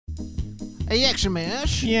Yes,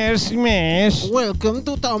 Smash. Yes, Smash. Welcome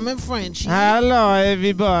to Tom and Frenchie. Hello,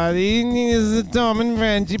 everybody. This is the Tom and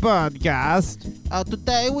Frenchie podcast.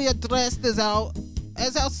 Today we are dressed as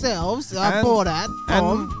ourselves, Borat,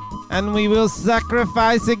 Tom. And we will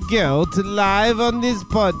sacrifice a goat live on this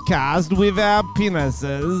podcast with our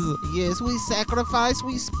penises. Yes, we sacrifice,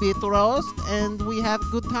 we spit roast, and we have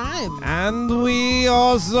good time. And we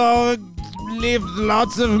also lift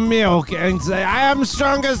lots of milk and say, I am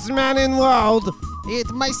strongest man in world.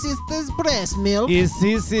 It's my sister's breast milk. It's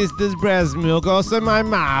his sister's breast milk, also my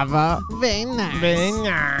mother. Very nice. Very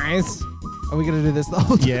nice. Are we going to do this the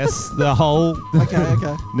whole time? Yes, the whole...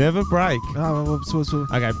 Okay. Never break.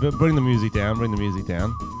 Okay, but bring the music down,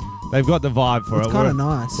 They've got the vibe for it. It's kind of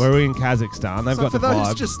nice. We're in Kazakhstan. They've got the vibe. For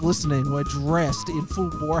those just listening, we're dressed in full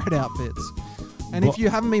Borat outfits. And if you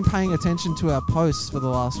haven't been paying attention to our posts for the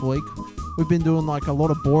last week, we've been doing like a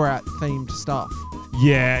lot of Borat-themed stuff.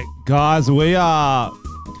 Yeah, guys, we had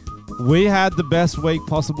the best week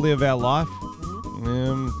possibly of our life.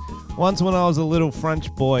 Once when I was a little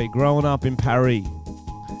French boy growing up in Paris,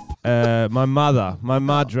 my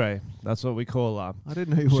madre, that's what we call her. I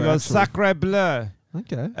didn't know who She goes, Sacre bleu.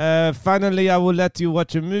 Okay. Finally, I will let you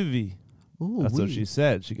watch a movie. Ooh, that's what she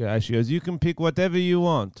said. She goes, you can pick whatever you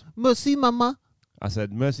want. Merci, mama. I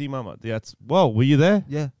said, merci, mama. Whoa, were you there?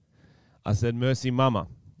 Yeah. I said, merci, mama.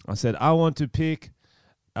 I said, I want to pick,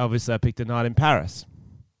 obviously I picked A Night in Paris.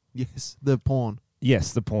 Yes, the porn.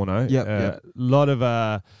 Yes, the porno. Yep. Lot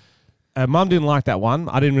of... Mum didn't like that one.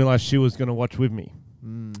 I didn't realize she was going to watch with me.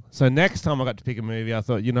 So next time I got to pick a movie, I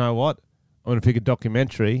thought, you know what? I'm going to pick a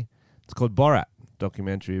documentary. It's called Borat,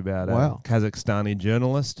 documentary about a Kazakhstani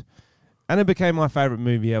journalist. And it became my favorite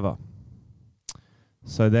movie ever.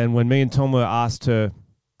 So then when me and Tom were asked to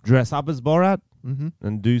dress up as Borat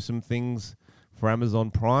and do some things for Amazon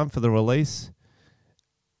Prime for the release,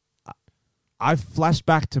 I flashed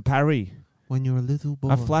back to Paris. When you were a little boy.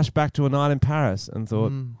 I flashed back to A Night in Paris and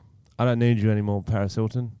thought... I don't need you anymore, Paris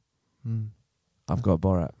Hilton. I've got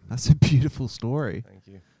Borat. That's a beautiful story. Thank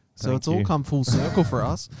you. So it's all come full circle for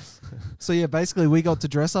us. So yeah, basically we got to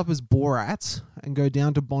dress up as Borat and go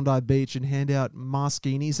down to Bondi Beach and hand out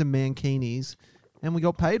maskinis and mankinis, and we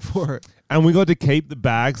got paid for it. And we got to keep the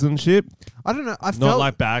bags and shit. I don't know. Not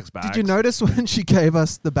like bags. Did you notice when she gave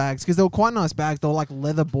us the bags? Because they were quite nice bags. They were like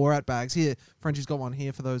leather Borat bags. Here, Frenchie's got one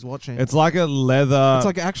here for those watching. It's like a leather. It's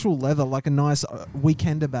like actual leather, like a nice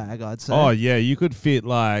weekender bag, I'd say. Oh, yeah. You could fit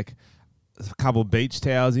like a couple beach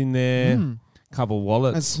towels in there, couple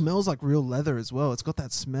wallets. It smells like real leather as well. It's got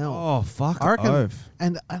that smell. Oh, fuck. I reckon.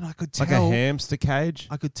 And I could tell. Like a hamster cage.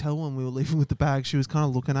 I could tell when we were leaving with the bag, she was kind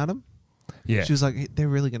of looking at them. Yeah. She was like, they're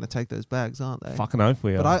really going to take those bags, aren't they? Fucking oath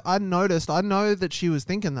we are. But I noticed, I know that she was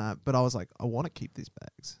thinking that, but I was like, I want to keep these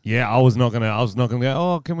bags. Yeah, I was not gonna go,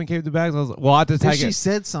 oh, can we keep the bags? I was like, well, I had to take she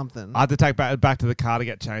said something. I had to take back to the car to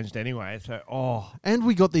get changed anyway. So, And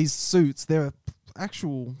we got these suits. They're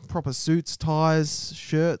actual proper suits, ties,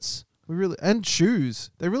 shirts. And shoes.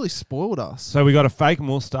 They really spoiled us. So we got a fake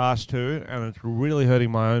mustache too, and it's really hurting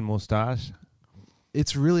my own mustache.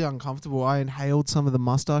 It's really uncomfortable. I inhaled some of the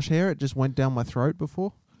mustache hair. It just went down my throat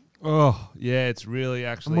before. Oh, yeah, it's really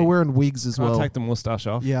actually... And we're wearing wigs as well. Can I take the mustache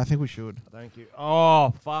off? Yeah, I think we should. Thank you.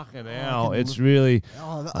 Oh, fucking hell. It's really...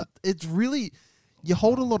 it's really... You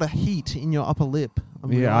hold a lot of heat in your upper lip.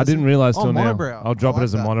 I didn't realize till now. Monobrow. I'll drop it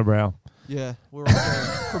as a monobrow. Yeah, we're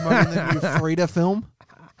also promoting the new Frida film.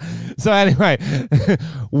 So anyway,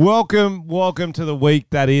 welcome to the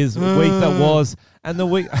week that is, the week that was, and the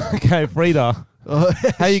week... Okay, Frida.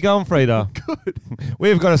 How you going, Frida? Good.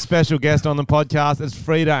 We've got a special guest on the podcast. It's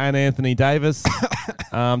Frida and Anthony Davis.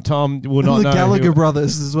 Tom will not know. The Gallagher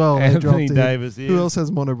brothers as well. Anthony Davis. Who else has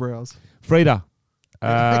monobrows? Frida.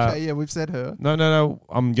 Okay, yeah, we've said her. No.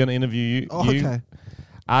 I'm going to interview you. Oh, okay.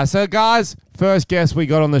 So, guys, first guest we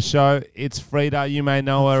got on the show, it's Frida. You may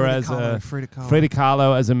know her as Frida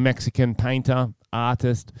Kahlo as a Mexican painter,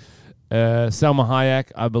 artist. Selma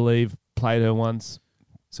Hayek, I believe, played her once.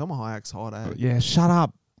 Selma Hayek's hot, eh? Yeah, shut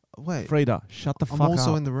up. Wait. Frida, shut the fuck up. I'm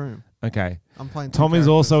also in the room. Okay. I'm playing Tom is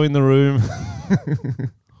also in the room.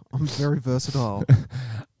 I'm very versatile.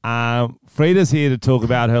 Frida's here to talk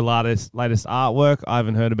about her latest artwork. I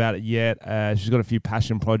haven't heard about it yet. She's got a few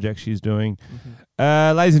passion projects she's doing.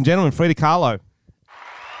 Ladies and gentlemen, Frida Kahlo.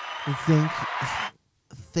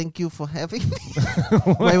 Thank you for having me.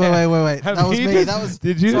 Wait. That was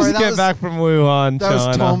me. Did you just get back from Wuhan, That China?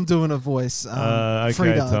 was Tom doing a voice. Okay,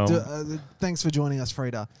 Frida, Tom. thanks for joining us,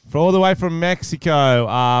 Frida. For all the way from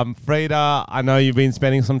Mexico. Frida, I know you've been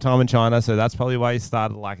spending some time in China, so that's probably why you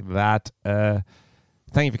started like that.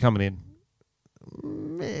 Thank you for coming in.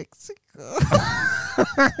 Mexico.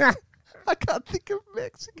 I can't think of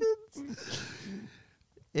Mexicans.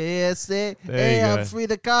 Yes, There hey, you I'm go.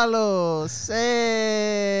 Frida Carlos.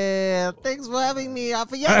 Hey, thanks for having me. A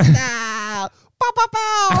fiesta. Pow, pow,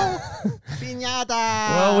 pow. Piñata.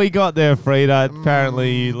 Well, we got there, Frida.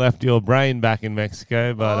 Apparently, you left your brain back in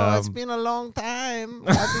Mexico, but it's been a long time.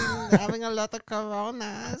 I've been having a lot of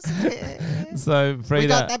coronas. so We Frida,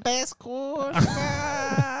 got the best course.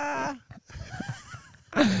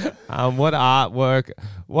 what artwork?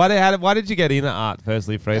 Why did you get into art?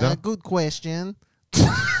 Firstly, Frida. Good question.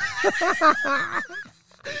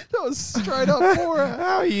 That was straight up Borat.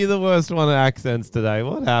 How are you the worst one at accents today?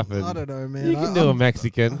 What happened? I don't know, man. You can do a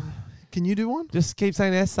Mexican. Can you do one? Just keep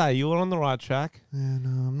saying essay. You were on the right track. Yeah, no,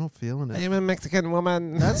 I'm not feeling it. I'm a Mexican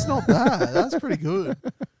woman. That's not bad. That's pretty good.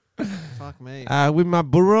 Fuck me. With my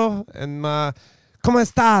burro and my... ¿Cómo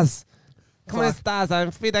estás? ¿Cómo Fuck. estás?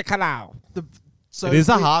 I'm Frida Kahlo. So It is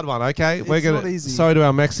a we- hard one, okay? It's We're not gonna. easy. Sorry to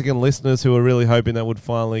our Mexican listeners who are really hoping that would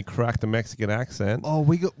finally crack the Mexican accent. Oh,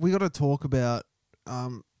 we got to talk about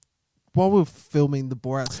while we were filming the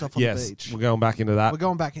Borat stuff on the Yes, beach. we're going back into that. We're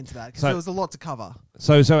going back into that because So- there was a lot to cover.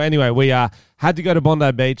 So anyway, we had to go to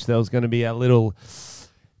Bondi Beach. There was going to be a little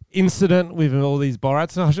incident with all these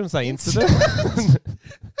Borats. No, I shouldn't say incident.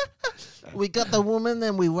 We got the woman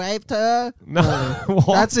and we raped her. No, what?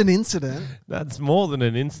 That's an incident. That's more than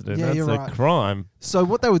an incident. Yeah, That's you're a right. crime. So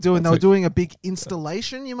what they were doing, That's they were doing a big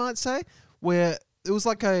installation, you might say, where it was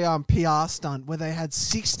like a PR stunt where they had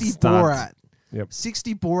 60 Stunt. Borat. Yep.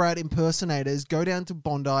 60 Borat impersonators go down to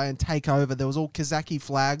Bondi and take over. There was all Kazaki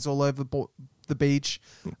flags all over the beach.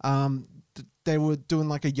 They were doing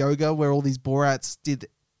like a yoga where all these Borats did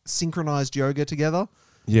synchronized yoga together.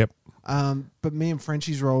 Yep. But me and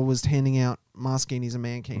Frenchie's role was handing out maskinis and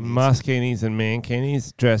mankinis. Maskinis and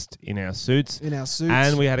mankinis dressed in our suits. In our suits.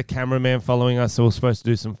 And we had a cameraman following us, so we were supposed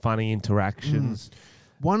to do some funny interactions.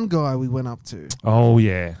 One guy we went up to, Oh,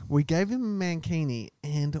 yeah. we gave him a mankini,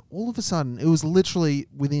 and all of a sudden, it was literally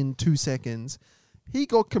within 2 seconds, he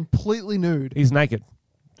got completely nude. He's naked.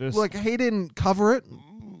 Just Like, he didn't cover it.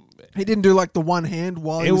 He didn't do like the one hand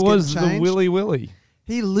while he it was was getting the changed. Willy Willy.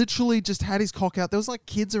 He literally just had his cock out. There was like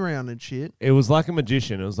kids around and shit. It was like a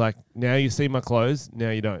magician. It was like, now you see my clothes,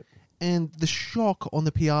 now you don't. And the shock on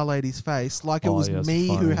the PR lady's face, like it Oh, was yeah, it's me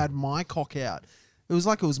who funny. had my cock out. It was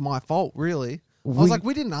like it was my fault, really. I was like,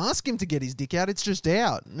 we didn't ask him to get his dick out. It's just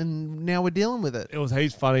out. And now we're dealing with it. It was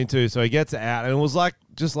heaps funny too. So he gets it out, and it was like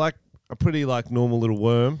just like a pretty like normal little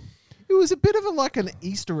worm. It was a bit of like an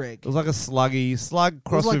Easter egg. It was like a slug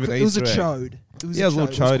crossed with an it was a Easter egg. chode. It was Yeah, it was a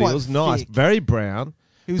little chody. It quite was nice, thick. very brown.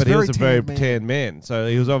 He was but very he was a very tan man. tan man, so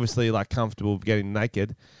he was obviously like comfortable getting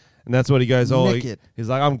naked, and that's what he goes. Oh, Naked. he's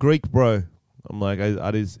like, I'm Greek, bro. I'm like,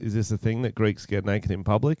 is this a thing that Greeks get naked in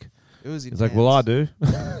public? It was He's like, well, I do.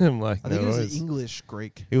 I'm like, I think no it was worries. an English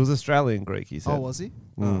Greek. He was Australian Greek. He said. Oh, was he?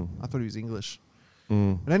 Mm. Oh, I thought he was English.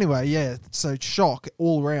 Mm. But anyway, yeah. So shock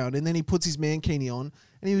all around, and then he puts his mankini on,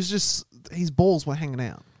 and he was just his balls were hanging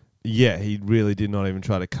out. Yeah, he really did not even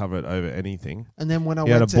try to cover it over anything. And then when I He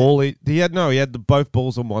had a went to ball. He had both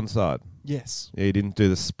balls on one side. yes, Yeah, he didn't do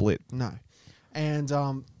the split. no, and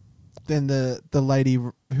then the lady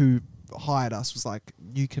who hired us was like,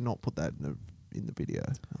 "You cannot put that in the video."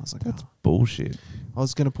 I was like, That's "Oh." bullshit. I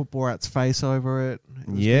was going to put Borat's face over it. It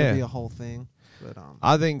was Yeah. going to be a whole thing. But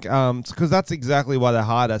I think because that's exactly why they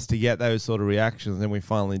hired us to get those sort of reactions. And then we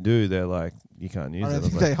finally do. They're like, you can't use I it. don't was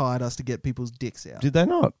think like, they hired us to get people's dicks out. did they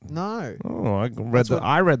not? No, Oh, That's what-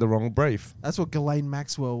 I read the wrong brief. that's what Ghislaine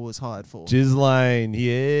Maxwell was hired for. Ghislaine,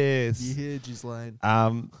 yes. You hear Ghislaine?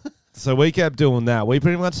 So we kept doing that. We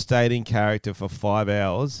pretty much stayed in character for 5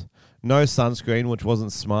 hours. No sunscreen, which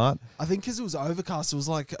wasn't smart. I think because it was overcast, it was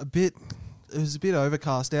like a bit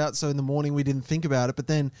overcast out. So in the morning we didn't think about it, but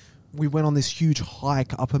then we went on this huge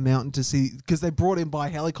hike up a mountain to see, because they brought in by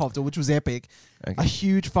helicopter, which was epic, Okay. a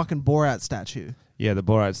huge fucking Borat statue. Yeah, the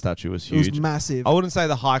Borat statue was It was huge. massive. I wouldn't say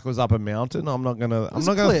the hike was up a mountain. I'm not gonna was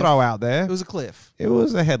a cliff. throw out there. It was a cliff. It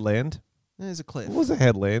was a headland. There's a cliff. It was a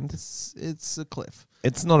headland. It's a cliff.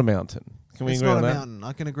 It's not a mountain. Can we It's agree not on a that? mountain.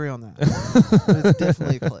 I can agree on that. But it's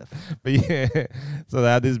definitely a cliff. But yeah, so they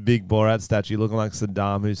had this big Borat statue looking like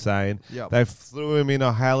Saddam Hussein. Yep. They flew him in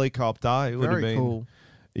a helicopter. It would have Very been cool.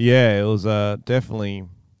 Yeah, it was definitely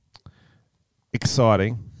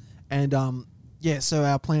exciting. And yeah, so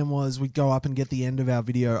our plan was we'd go up and get the end of our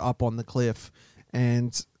video up on the cliff,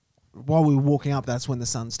 and while we were walking up, that's when the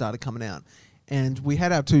sun started coming out. And we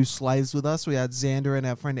had our two slaves with us. We had Xander and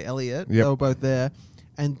our friend Elliot. Yep. They were both there,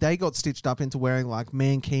 and they got stitched up into wearing like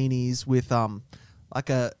mankinis with like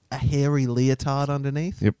a hairy leotard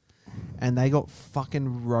underneath. Yep. And they got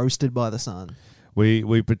fucking roasted by the sun.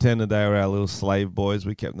 We pretended they were our little slave boys.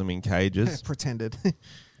 We kept them in cages. Pretended.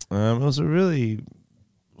 It was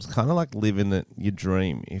kind of like living your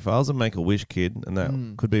dream. If I was a Make-A-Wish kid and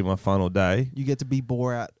that could be my final day, You get to be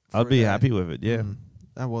Borat. I'd be happy with it. Yeah.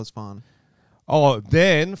 That was fun. Oh,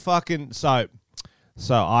 then fucking so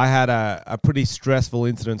I had a pretty stressful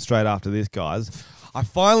incident straight after this, guys. I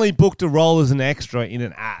finally booked a role as an extra in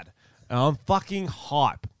an ad, and I'm fucking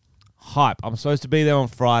hype. I'm supposed to be there on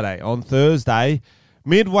Friday. On Thursday,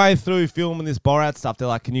 midway through filming this Borat stuff, they're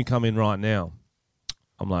like, "Can you come in right now?"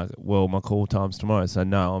 I'm like, "Well, my call time's tomorrow, so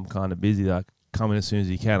no, I'm kind of busy. Like, come in as soon as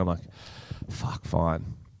you can." I'm like, "Fuck,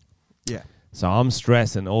 fine." Yeah. So I'm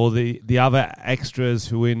stressing. All the other extras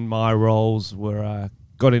who in my roles were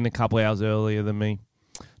got in a couple hours earlier than me.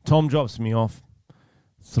 Tom drops me off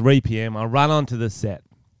 3 p.m. I run onto the set.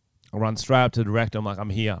 I run straight up to the director. I'm like, "I'm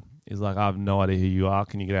here." He's like, "I have no idea who you are.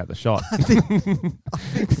 Can you get out the shot?" I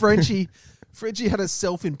think Frenchie had a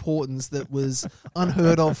self-importance that was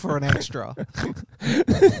unheard of for an extra.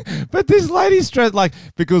 But this lady's stressed, like,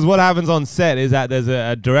 because what happens on set is that there's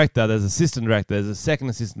a director, there's assistant director, there's a second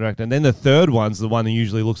assistant director, and then the third one's the one who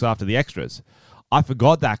usually looks after the extras. I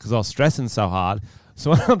forgot that because I was stressing so hard.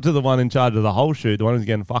 So I went up to the one in charge of the whole shoot, the one who's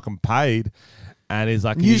getting fucking paid. And he's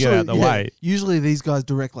like, "Can you get out the way?" Usually these guys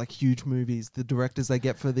direct like huge movies. The directors they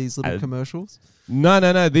get for these little commercials.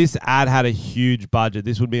 No. This ad had a huge budget.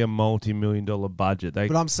 This would be a multi-million-dollar budget.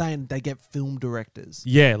 But I'm saying they get film directors.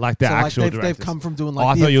 Yeah, like the actual like directors. They've come from doing like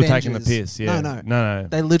I the thought you were Avengers. taking the piss. Yeah. No.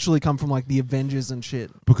 They literally come from like the Avengers and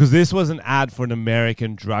shit. Because this was an ad for an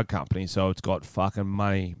American drug company, so it's got fucking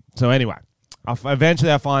money. So anyway,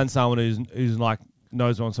 eventually I find someone who's like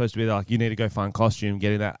knows what I'm supposed to be. They're like, "You need to go find costume,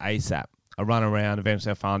 get in that ASAP." I run around,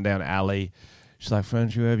 eventually I found down an alley. She's like,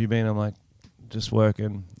 "Frenchie, where have you been?" I'm like, "Just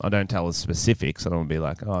working." I don't tell her specifics. I don't want to be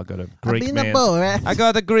like, "Oh, I got a Greek man. I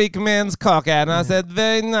got a Greek man's cock out." And I said,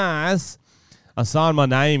 "Very nice." I signed my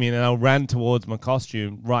name in and I ran towards my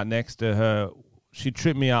costume right next to her. She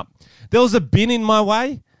tripped me up. There was a bin in my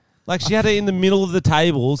way. Like she had it in the middle of the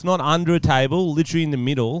tables, not under a table, literally in the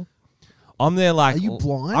middle. I'm there like... Are you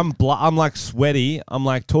blind? I'm like sweaty. I'm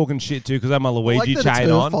like talking shit too because I had my Luigi chain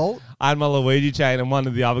on. Fault. I had my Luigi chain and one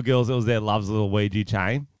of the other girls that was there loves the Luigi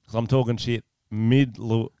chain. So I'm talking shit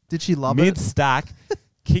Did she love it? Mid-stack,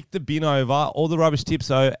 kicked the bin over, all the rubbish tips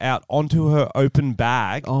out onto her open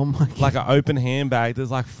bag. Oh my God. Like an open handbag. There's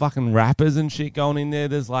like fucking wrappers and shit going in there.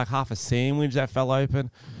 There's like half a sandwich that fell open.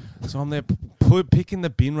 So I'm there picking the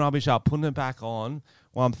bin rubbish up, putting it back on.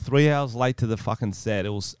 Well, I'm 3 hours late to the fucking set. It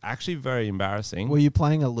was actually very embarrassing. Were you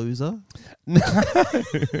playing a loser?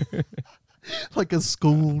 Like a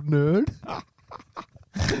school nerd?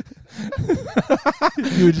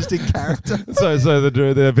 You were just in character. So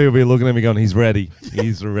the people be looking at me going, "He's ready.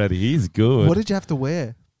 He's ready. He's good." What did you have to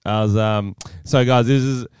wear? I was so guys, this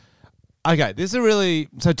is really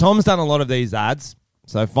so Tom's done a lot of these ads.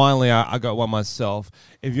 So finally I got one myself.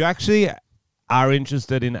 If you actually are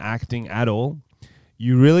interested in acting at all,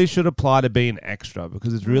 you really should apply to be an extra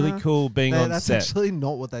because it's really cool being on that's set. That's actually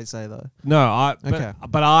not what they say though. No,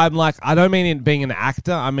 but I'm like, I don't mean in being an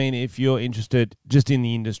actor. I mean if you're interested just in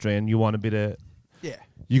the industry and you want a bit of... Yeah.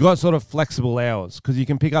 You got sort of flexible hours because you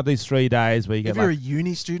can pick up these 3 days where you get if you're a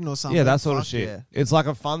uni student or something. Yeah, that sort of shit. Yeah. It's like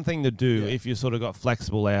a fun thing to do if you sort of got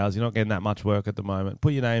flexible hours. You're not getting that much work at the moment.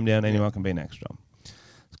 Put your name down. Anyone can be an extra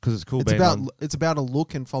because it's cool. It's about a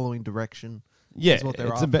look and following direction. Yeah, is what they're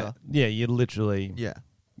it's after. about. Yeah, you literally. Yeah.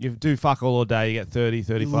 You do fuck all day, you get 30,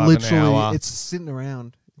 35 literally, an hour. it's sitting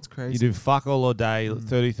around. It's crazy. You do fuck all day,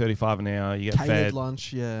 30, 35 an hour, you get Catered fed.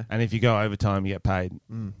 lunch, yeah. And if you go overtime, you get paid.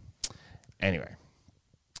 Anyway.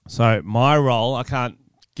 So my role, I can't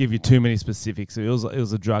give you too many specifics. It was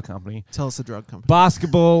a drug company. Tell us the drug company.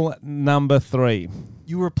 Basketball number 3.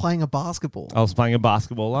 You were playing a basketball. I was playing a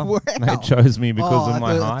basketballer. Wow. They chose me because of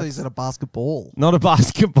my I height. thought you said a basketball. Not a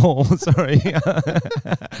basketball, sorry.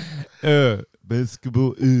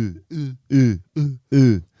 Basketball. It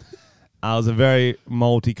was a very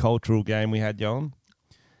multicultural game we had going.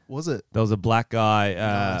 Was it? There was a black guy,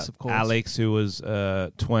 Nice, of course. Alex, who was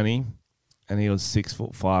 20, and he was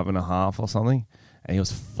 6'5.5" or something, and he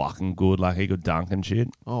was fucking good. Like he could dunk and shit.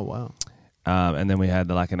 Oh wow. And then we had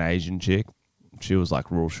like an Asian chick. She was like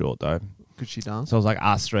real short though. Could she dance? So it was like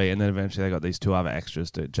us 3, and then eventually they got these 2 other extras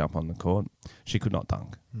to jump on the court. She could not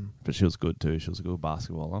dunk, but she was good too. She was a good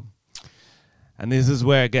basketballer. And this is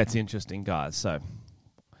where it gets interesting, guys. So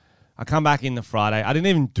I come back in the Friday. I didn't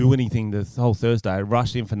even do anything the whole Thursday. I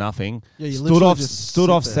rushed in for nothing. Yeah, you stood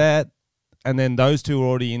off set, and then those 2 were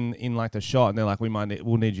already in like the shot, and they're like,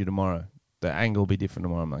 we'll need you tomorrow. The angle will be different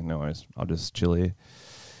tomorrow. I'm like, no worries. I'll just chill here.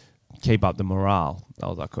 Keep up the morale. I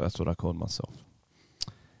was like, that's what I called myself.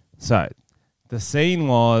 So the scene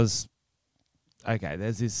was, okay,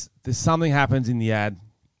 there's something happens in the ad.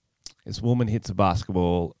 This woman hits a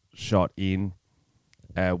basketball shot in.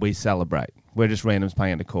 We celebrate. We're just randoms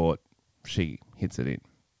playing at the court. She hits it in.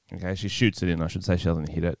 Okay, she shoots it in. I should say she doesn't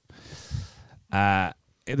hit it.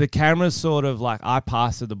 The camera's sort of like, I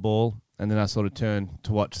pass her the ball, and then I sort of turn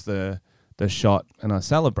to watch the shot, and I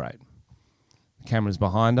celebrate. The camera's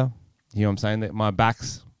behind her. You know what I'm saying? That my back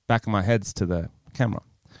of my head's to the camera.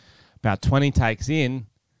 About 20 takes in,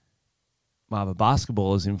 my other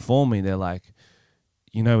basketballers inform me, they're like,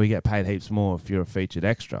 we get paid heaps more if you're a featured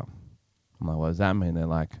extra. I'm like, what does that mean? They're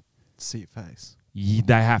like, see your face. They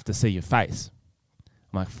have to see your face.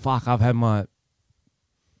 I'm like, fuck, I've had my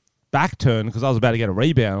back turned because I was about to get a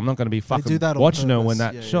rebound. I'm not going to be fucking watching her when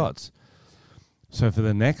that shots. So for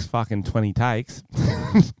the next fucking 20 takes,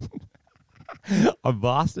 I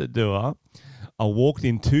blasted to her. I walked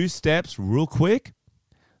in 2 steps real quick.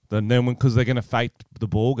 Then because they're going to fake the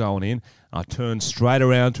ball going in, I turned straight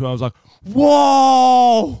around to her. I was like,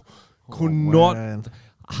 whoa!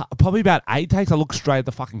 Probably about 8 takes, I looked straight at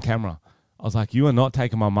the fucking camera. I was like, you are not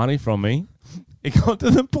taking my money from me. It got to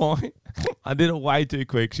the point, I did it way too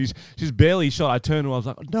quick. She's barely shot. I turned to her, I was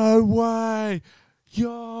like, no way.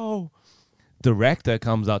 Yo. Director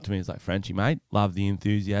comes up to me, he's like, Frenchie, mate, love the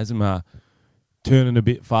enthusiasm. Turning a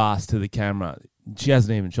bit fast to the camera. She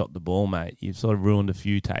hasn't even shot the ball, mate. You've sort of ruined a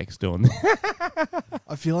few takes doing that.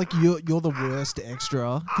 I feel like you're the worst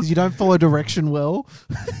extra because you don't follow direction well.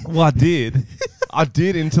 Well, I did.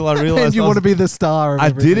 Until I realized. And you want to be the star. I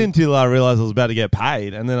did until I realized I was about to get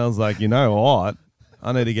paid, and then I was like, you know what?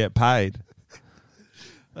 I need to get paid.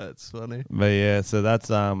 That's funny. But yeah, so that's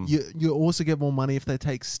You also get more money if they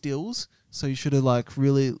take stills. So you should have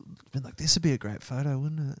really been like, this would be a great photo,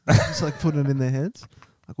 wouldn't it? Just putting it in their heads.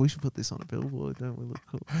 Like, we should put this on a billboard, don't we? Look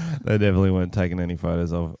cool. They definitely weren't taking any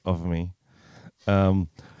photos of me. But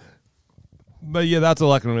yeah, that's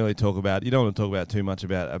all I can really talk about. You don't want to talk about too much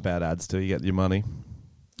about ads till you get your money.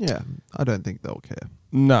 Yeah, I don't think they'll care.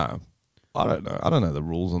 No, I don't know. I don't know the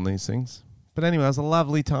rules on these things. But anyway, it was a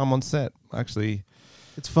lovely time on set. Actually,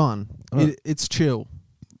 it's fun. It's chill.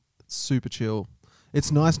 It's super chill. It's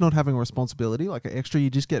nice not having a responsibility. Like an extra, you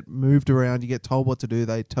just get moved around. You get told what to do.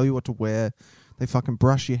 They tell you what to wear. They fucking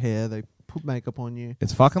brush your hair. They put makeup on you.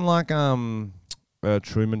 It's fucking like a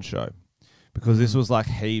Truman Show, because this was like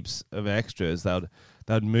heaps of extras.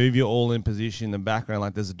 They'd move you all in position in the background.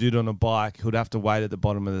 Like there's a dude on a bike who'd have to wait at the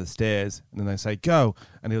bottom of the stairs, and then they say go,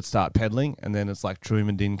 and he'll start pedaling, and then it's like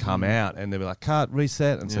Truman didn't come out, and they'd be like cut,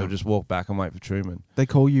 reset, and so just walk back and wait for Truman. They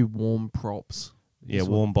call you warm props. Yeah,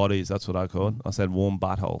 warm bodies. That's what I called. I said warm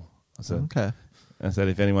butthole. I said okay. I said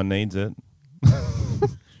if anyone needs it.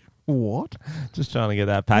 What? Just trying to get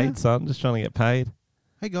that paid, son. Just trying to get paid.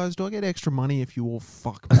 Hey guys, do I get extra money if you all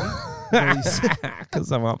fuck me?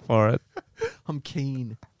 Because I'm up for it. I'm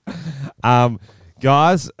keen.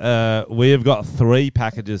 Guys, we have got 3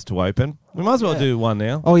 packages to open. We might as well do one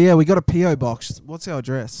now. Oh yeah, we got a PO box. What's our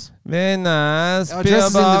address? Very nice. Our address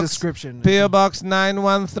is in the description. PO Box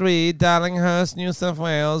 913, Darlinghurst, New South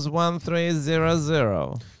Wales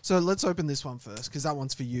 1300. So let's open this one first, because that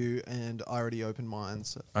one's for you, and I already opened mine.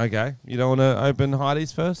 So. Okay, you don't want to open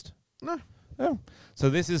Heidi's first? No. Oh. So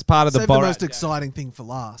this is part of the Save Borat. the most exciting thing for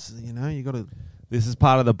last. You know, you got to. This is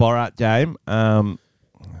part of the Borat game.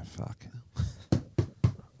 Fuck.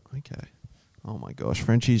 Okay. Oh my gosh,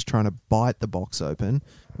 Frenchie's trying to bite the box open,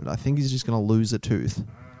 but I think he's just going to lose a tooth.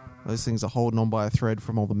 Those things are holding on by a thread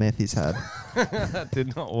from all the meth he's had. That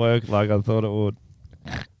did not work like I thought it would.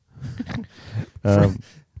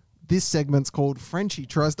 This segment's called Frenchie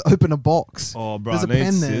Tries to Open a Box. Oh, bro, There's a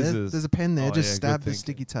pen there. Scissors. There's a pen there. Just stab the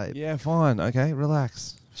sticky tape. Yeah, fine. Okay,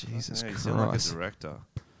 relax. Jesus Christ. You sound like a director.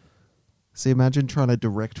 See, imagine trying to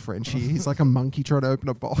direct Frenchie. He's like a monkey trying to open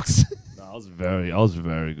a box. No, I was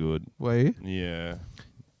very good. Were you? Yeah.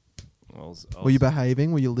 Were you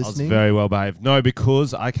behaving? Were you listening? I was very well behaved. No,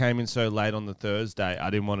 because I came in so late on the Thursday, I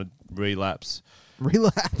didn't want to relapse.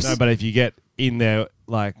 Relapse? No, but if you get in there,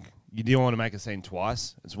 like, you don't want to make a scene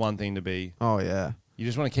twice. It's one thing to be... Oh, yeah. You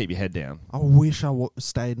just want to keep your head down. I wish I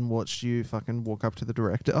stayed and watched you fucking walk up to the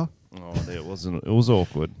director. Oh, it wasn't. It was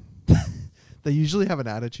awkward. They usually have an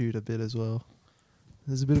attitude a bit as well.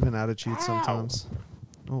 There's a bit of an attitude sometimes.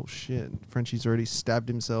 Oh, shit. Frenchie's already stabbed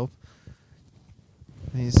himself.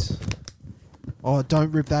 Oh,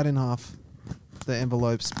 don't rip that in half. The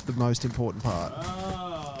envelope's the most important part.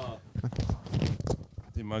 Oh.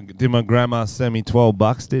 Did my grandma send me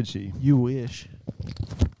 $12, did she? You wish.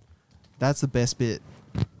 That's the best bit.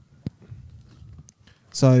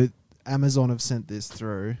 So, Amazon have sent this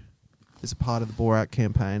through. as a part of the Borat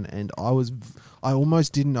campaign, and I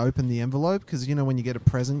almost didn't open the envelope because when you get a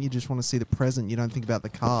present, you just want to see the present. You don't think about the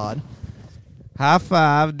card. High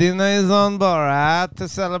five. Dinner is on Borat to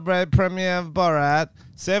celebrate premiere of Borat.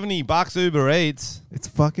 $70 Uber Eats. It's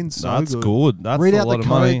fucking so That's good. good. That's Read a out lot the of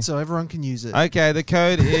code money. so everyone can use it. Okay, the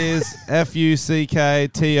code is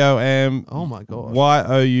FUCKTOM. Oh my god.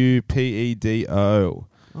 YOUPEDO.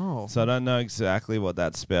 Oh. So I don't know exactly what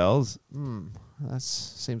that spells. That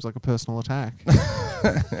seems like a personal attack.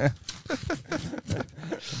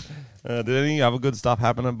 Did any other good stuff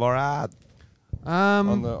happen at Borat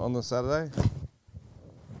Um, on the Saturday?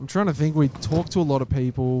 I'm trying to think. We talked to a lot of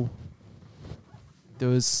people. There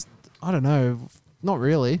was, I don't know, not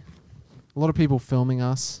really. A lot of people filming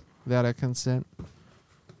us without our consent.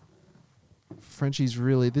 Frenchie's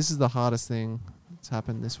really, this is the hardest thing that's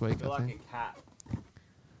happened this week, I think. a cat.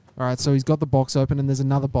 All right, so he's got the box open and there's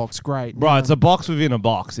another box. Great. Right, Now- it's a box within a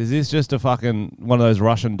box. Is this just a fucking one of those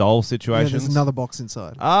Russian doll Yeah, situations? there's another box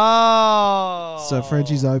inside. Oh. So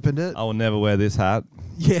Frenchie's opened it. I will never wear this hat.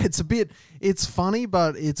 Yeah, it's funny,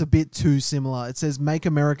 but it's a bit too similar. It says "Make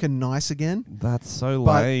America Nice Again." That's so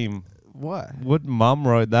But- lame. Why? What mum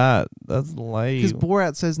wrote that? That's lame. Because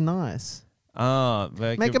Borat says nice.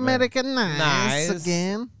 Make America nice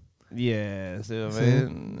again. Yeah, see what I See?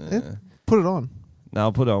 mean? Put it on. No,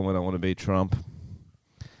 I'll put it on when I want to be Trump.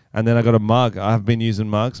 And then I got a mug. I've been using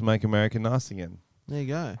mugs. Make America nice again. There you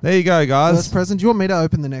go. There you go, guys. First present. Do you want me to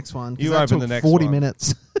open the next one? 'Cause You that open took the next 40 one.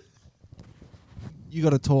 minutes. You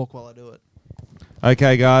got to talk while I do it.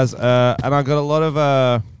 Okay, guys. And I got a lot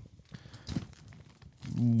of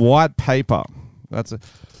white paper. That's it.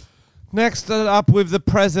 Next up with the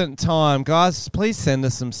present time, guys. Please send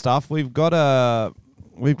us some stuff. We've got a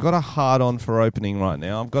hard on for opening right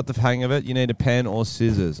now. I've got the hang of it. You need a pen or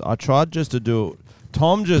scissors. I tried just to do it.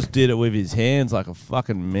 Tom just did it with his hands like a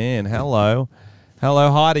fucking man. Hello,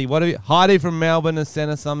 Heidi. Heidi from Melbourne has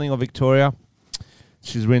sent us something, or Victoria.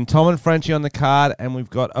 She's written Tom and Frenchie on the card, and we've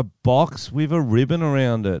got a box with a ribbon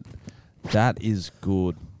around it. That is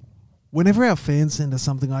good. Whenever our fans send us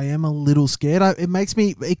something, I am a little scared. It makes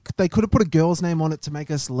me... they could have put a girl's name on it to make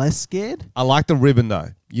us less scared. I like the ribbon, though.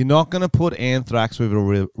 You're not going to put anthrax with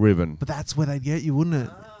a ribbon. But that's where they'd get you, wouldn't it?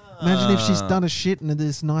 Imagine if she's done a shit in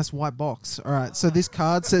this nice white box. All right, so this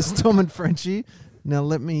card says Tom and Frenchie. Now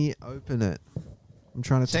let me open it. I'm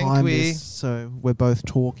trying to time this so we're both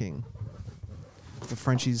talking. But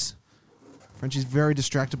Frenchie's very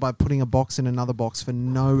distracted by putting a box in another box for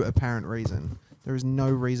no apparent reason. There is no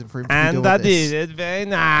reason for him to be doing And I this. did it. Very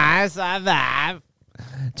nice. I love.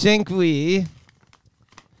 Dziękuję.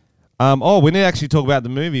 We need to actually talk about the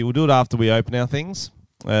movie. We'll do it after we open our things.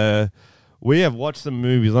 We have watched some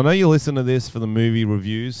movies. I know you listen to this for the movie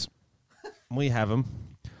reviews. We have them.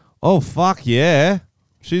 Oh, fuck yeah.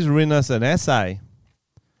 She's written us an essay.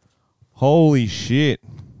 Holy shit.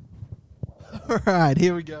 All right,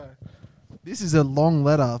 here we go. This is a long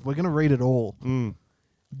letter. We're going to read it all.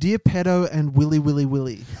 Dear Pedo and Willy Willy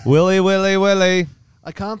Willy. Willy, Willy, Willy.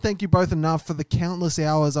 I can't thank you both enough for the countless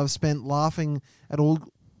hours I've spent laughing at all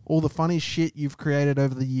the funny shit you've created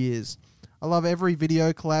over the years. I love every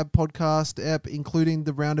video collab podcast ep, including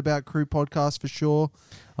the Roundabout Crew podcast for sure.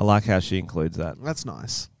 I like how she includes that. That's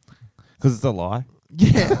nice. Because it's a lie.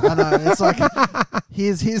 Yeah, I know. It's like,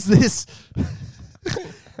 here's this.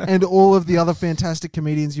 And all of the other fantastic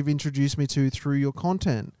comedians you've introduced me to through your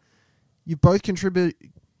content. You've both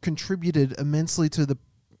contributed immensely to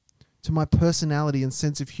my personality and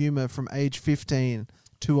sense of humor from age 15,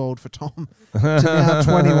 too old for Tom, to now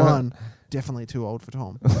 21, definitely too old for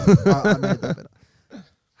Tom. I made that better.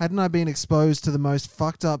 Hadn't I been exposed to the most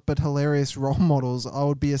fucked up but hilarious role models, I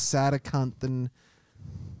would be a sadder cunt than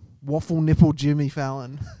Waffle Nipple Jimmy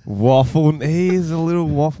Fallon. He's a little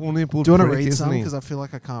waffle nipple. Do you want to read isn't some? he? Because I feel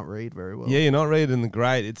like I can't read very well. Yeah, you're not reading the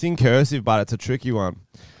great. It's in cursive, but it's a tricky one.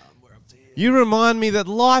 You remind me that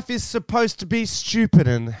life is supposed to be stupid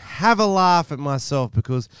and have a laugh at myself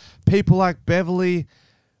because people like Beverly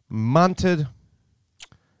Munted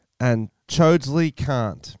and Chodesley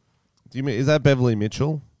can't. Is that Beverly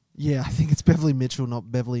Mitchell? Yeah, I think it's Beverly Mitchell,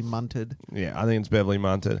 not Beverly Munted. Yeah, I think it's Beverly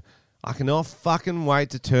Munted. I cannot fucking wait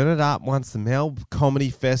to turn it up once the Melbourne Comedy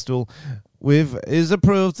Festival is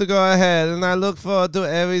approved to go ahead, and I look forward to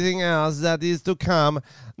everything else that is to come.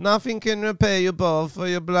 Nothing can repay you both for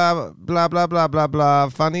your blah, blah, blah, blah, blah, blah,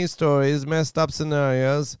 funny stories, messed up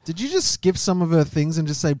scenarios. Did you just skip some of her things and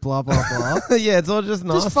just say blah, blah, blah? Yeah, it's all just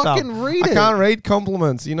nice Just fucking stuff. read it. I can't read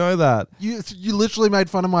compliments. You know that. You literally made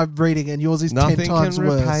fun of my reading, and yours is Nothing 10 times can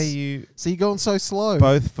worse. repay you So you're going so slow.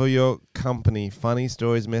 both for your company, funny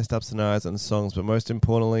stories, messed up scenarios, and songs, but most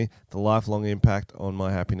importantly, the lifelong impact on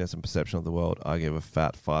my happiness and perception of the world. I give a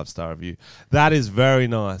fat 5-star review. That is very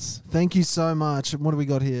nice. Thank you so much. What do we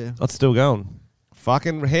got here? It's still going.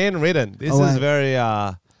 Fucking handwritten. This Oh, is wait. very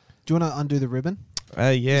Do you want to undo the ribbon?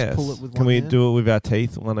 yes. pull it with Can one we hand? do it with our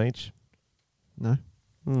teeth, one each? No.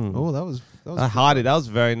 Oh, that was. Heidi, that was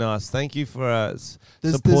very nice. Thank you for There's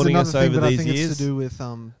supporting another us thing, over but I these think years. it's to do with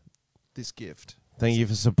this gift. Thank you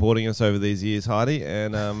for supporting us over these years, Heidi.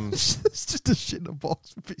 And It's just a shit in a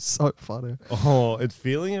box would be so funny. oh, it's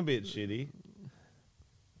feeling a bit shitty.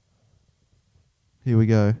 Here we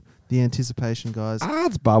go. The anticipation, guys.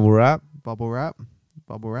 It's bubble wrap. Bubble wrap.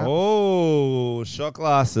 Bubble wrap. Oh, shot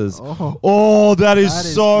glasses. Oh. Oh, that is That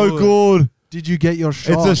is so good. good. Did you get your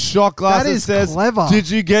shot? It's a shot glass That that is says, clever. "Did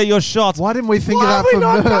you get your shots?" Why didn't we think Why of have that we for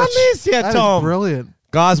not merch? done this yet, That Tom? is brilliant.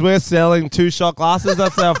 Guys, we're selling 2 shot glasses.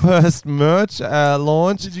 That's our first merch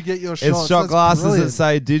launch. Did you get your shots? It's shot That's glasses brilliant. that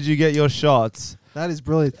say, "Did you get your shots?" That is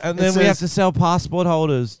brilliant. And It then we have to says- sell passport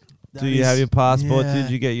holders. That Do you is- have your passport? yeah.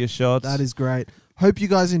 Did you get your shots? That is great. Hope you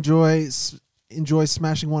guys enjoy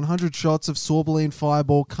smashing 100 shots of Sorbeline,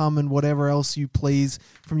 Fireball, cum, and whatever else you please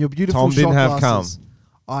from your beautiful Tom shot didn't have glasses.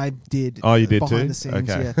 I did. Oh, you did behind too? the scenes,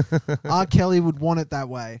 Okay. yeah. R. Kelly would want it that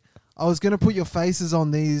way. I was going to put your faces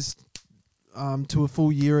on these to a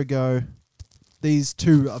full year ago. These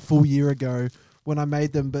two a full year ago when I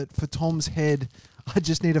made them, but for Tom's head, I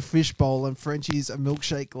just need a fishbowl and Frenchie's a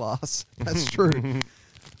milkshake glass. That's true.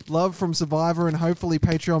 Love from Survivor and hopefully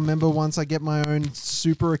Patreon member once I get my own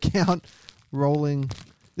super account rolling.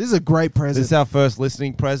 This is a great present. This is our first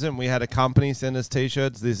listening present. We had a company send us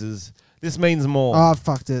T-shirts. This means more. Oh, I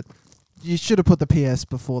fucked it. You should have put the PS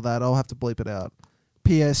before that. I'll have to bleep it out.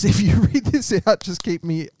 PS, if you read this out, just keep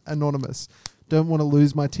me anonymous. Don't want to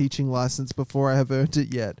lose my teaching license before I have earned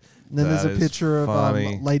it yet. And then That there's a is picture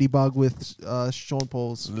funny. of Ladybug with Sean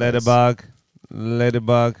Paul's face.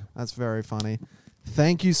 Ladybug. That's very funny.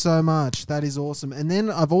 Thank you so much. That is awesome. And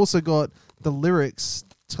then I've also got the lyrics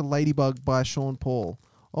to Ladybug by Sean Paul.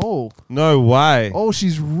 Oh, No way. oh,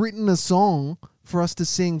 she's written a song for us to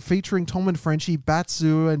sing featuring Tom and Frenchie,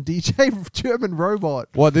 Batsu, and DJ German Robot.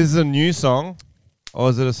 What, this is a new song? Or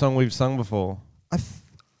is it a song we've sung before? I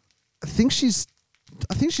think she's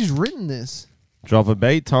written this. Drop a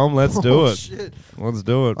beat, Tom. Let's do Oh, it. shit. Let's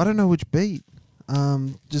do it. I don't know which beat.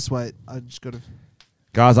 Just wait. I just got to.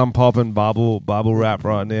 Guys, I'm popping bubble wrap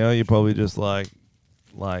right now. You're probably just like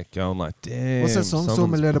going like, damn. What's that song? Saw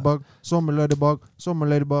my ladybug. Saw my ladybug. Saw my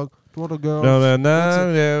ladybug. What a girl. No,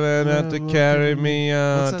 not to carry me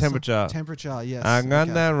What's that temperature. song? Temperature. Yes. I got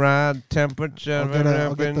okay. that right temperature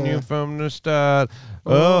I'll get when you the- from the start.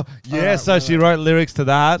 Oh, Yeah, alright, so she wrote lyrics to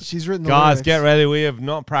that. She's written the Guys, lyrics. get ready. We have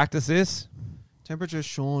not practiced this. Temperature.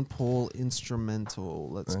 Sean Paul instrumental.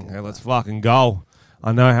 Let's Okay, get let's that. fucking go.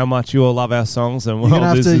 I know how much you all love our songs, and You're well,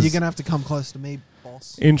 gonna this have to. is You're gonna have to come close to me,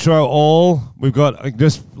 boss. intro all. We've got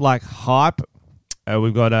just like hype.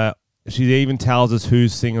 We've got she even tells us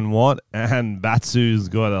who's singing what, and Batsu's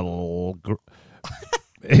got a little.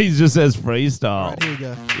 He just says freestyle. Right, here we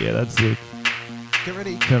go. Yeah, that's it. Get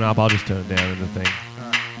ready. Turn it up. I'll just turn it down in the thing.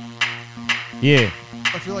 Alright. Yeah.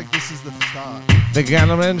 I feel like this is the start. The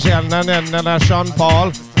gentleman, Sean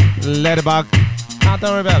Paul, Ladybug. No,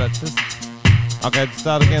 don't worry about it. Just, okay,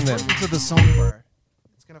 start again then. Let's wait into the song, bro.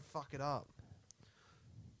 It's gonna fuck it up.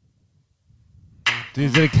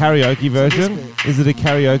 Is it a karaoke version? bit. Is it a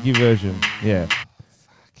karaoke version? Yeah.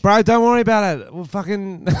 Bro, don't worry about it. We'll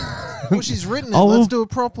fucking Well, she's written it. Oh, Let's we'll do it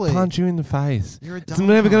properly. punch you in the face. You're a It's dumb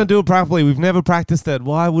never going cunt. to do it properly. We've never practiced it.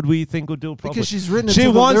 Why would we think we'll do it properly? Because she's written it She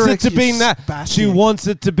to the wants lyrics, it to you be She spastic. wants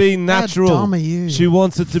it to be natural. How dumb are you? She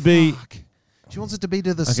wants it to be. Fuck. She wants it to be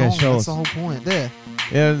to the Okay, song. show That's us. the whole point. There.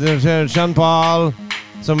 Yeah, there's Sean Paul.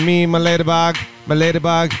 So me, my ladybug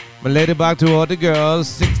to all the girls.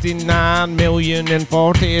 69 million and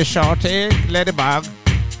 40 shorty ladybug.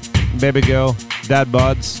 Baby girl, dad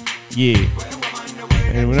buds, yeah.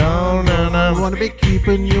 And no, I wanna be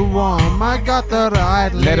keeping you warm. I got the right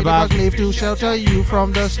Ladybug. leave to shelter you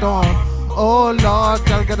from the storm. Oh Lord,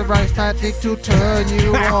 gotta get the right tactic to turn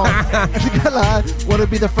you on. I wanna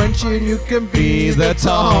be the Frenchie and you can be the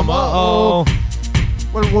Tom. Oh,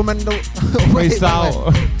 Well, woman, wait,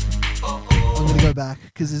 freestyle. I'm gonna go back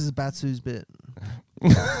because this is Batsu's bit.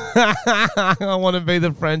 I want to be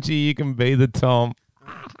the Frenchie. You can be the Tom.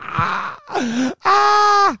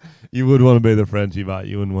 You would want to be the Frenchie, but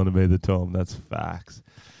you wouldn't want to be the Tom. That's facts.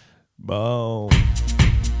 Boom.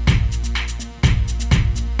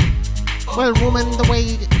 Well, woman, the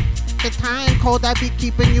way the time cold, I be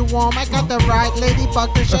keeping you warm. I got the right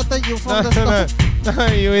ladybug to shelter you from the storm. No,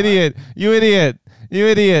 you idiot. You idiot. You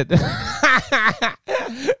idiot.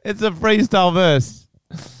 It's a freestyle verse.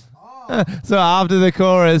 Oh. So after the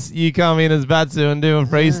chorus, you come in as Batsu and do a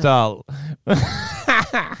freestyle.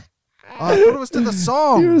 I thought it was to the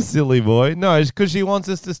song. You're a silly boy. No, it's because she wants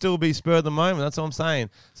us to still be spur of the moment. That's what I'm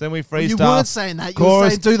saying. So then we freestyle. You weren't saying that. You were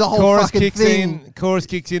saying do the whole fucking thing. Chorus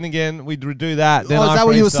kicks in again. We do that. Then is that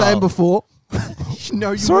what you were saying before?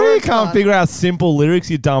 No, Sorry, you can't figure out simple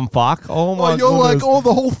lyrics, you dumb fuck. Oh my god. You're like,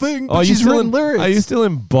 the whole thing. But she's written lyrics. Are you still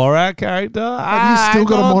in Borat character? Have you still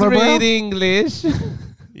got a monobrow? I read English.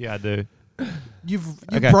 Yeah, I do. You've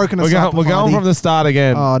broken us up. We're going from the start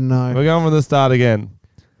again. Oh no. We're going from the start again.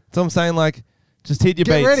 So I'm saying, like, just hit your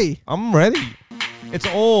beats. Get ready. I'm ready. It's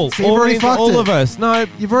all. So you've already fucked all it. of us. No.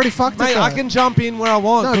 You've already fucked mate, it, though. I can jump in where I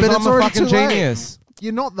want No, because but I'm it's a already fucking too late. genius.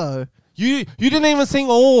 You're not, though. You didn't even sing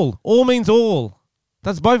all. All means all.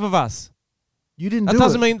 That's both of us. You didn't that do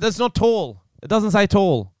doesn't it. mean that's not tall. It doesn't say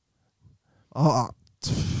tall. Oh.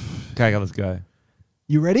 Okay, let's go.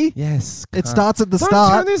 You ready? Yes. It starts at the Don't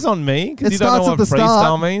start. turn this on me because It you don't know starts what at the freestyle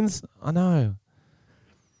start. means. I know.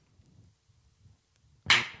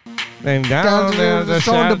 Then down there the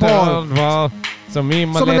shadow. So me,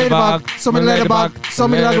 my ladybug, so me ladybug, so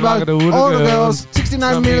me ladybug, all the girls,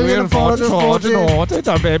 69 million for the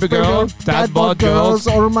 40, baby girl, dad bod girls,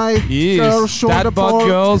 all my girls, dad bod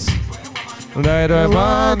girls.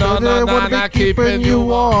 Ladybug, keeping you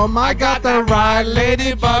warm. I got the right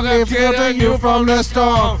ladybug, filter you from the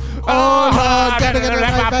storm. Oh, gotta get the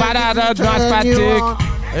right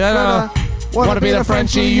back. Wanna be the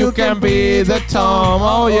Frenchie, you can be the Tom.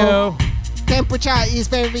 Oh, you. Temperature is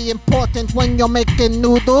very important when you're making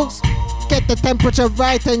noodles. Get the temperature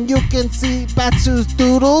right and you can see Batsu's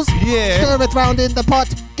doodles. Yeah. Stir it round in the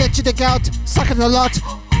pot, get you the gout, suck it a lot.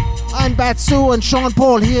 I'm Batsu and Sean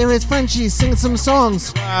Paul, here is Frenchie singing some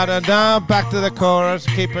songs. Back to the chorus,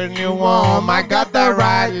 keeping you warm. I got the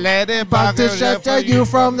right ladybug to shelter you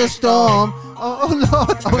from the storm. Oh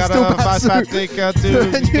Lord, I was still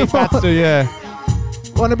Batsu. Yeah.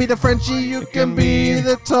 Wanna be the Frenchie, you can be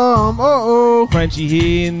the Tom. Oh. Frenchie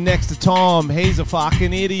here next to Tom. He's a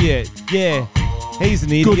fucking idiot. Yeah. He's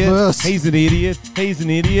an idiot. Good verse. He's an idiot. He's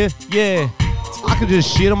an idiot. Yeah. I could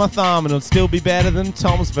just shit on my thumb and it'll still be better than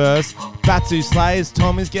Tom's verse. Batsu slays,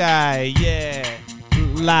 Tom is gay. Yeah.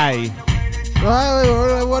 Lay.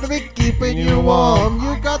 I wanna be keeping you warm.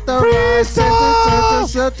 You got the right center to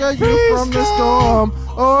shelter you from the storm.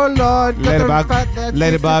 Oh Lord, Ladybug, Epstein,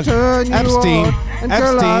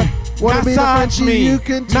 wanna be the Frenchie, me, you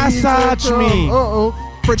can massage me.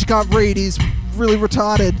 Frenchie can't read, he's really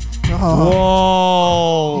retarded.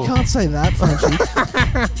 Oh. You can't say that, Frenchie.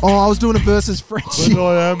 I was doing a versus Frenchie.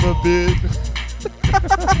 But I am a bit.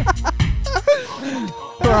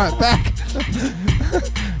 Alright, back.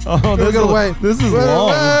 This is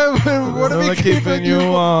long. What are we keeping you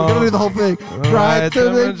on? We're gonna do the whole thing. Right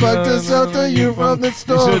to big bug to shelter you from the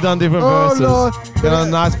storm. You should have done different verses. Lord. Got a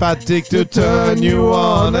nice fat dick to turn you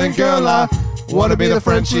on. And girl, I wanna be the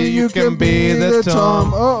Frenchie, you can be the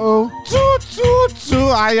Tom. Toot, toot,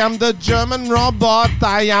 toot. I am the German robot.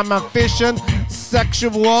 I am efficient,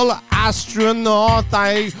 sexual astronaut.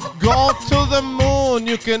 I go to the moon.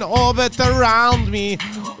 You can orbit around me.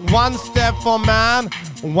 One step for man,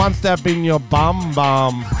 one step in your bum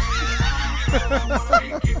bum.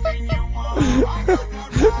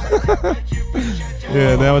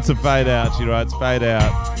 Yeah, now it's a fade out. She writes fade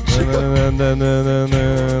out.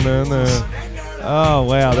 Oh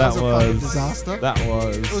wow, that was a disaster. That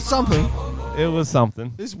was. It was something. It was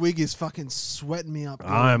something. This wig is fucking sweating me up. Dude.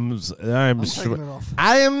 I'm taking it off.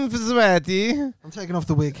 I am sweaty. I'm taking off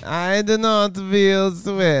the wig. I do not feel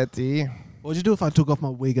sweaty. What would you do if I took off my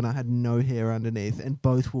wig and I had no hair underneath and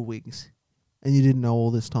both were wigs? And you didn't know all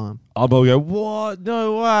this time? I'd probably go, what?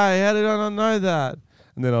 No way. How did I not know that?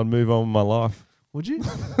 And then I'd move on with my life. Would you?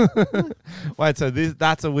 Wait, so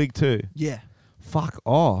that's a wig too? Yeah. Fuck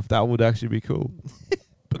off. That would actually be cool.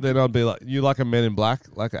 But then I'd be like, you like a Men in Black,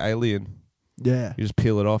 like an alien. Yeah. You just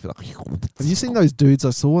peel it off. You're like, have you seen those dudes I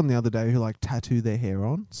saw on the other day who like tattoo their hair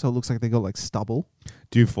on? So it looks like they got like stubble.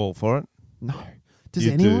 Do you fall for it? No. Does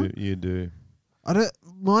you anyone? You do. I don't.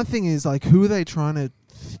 My thing is like, who are they trying to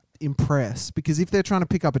impress? Because if they're trying to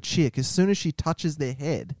pick up a chick, as soon as she touches their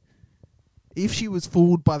head, if she was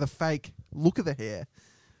fooled by the fake look of the hair,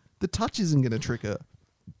 The touch isn't going to trick her.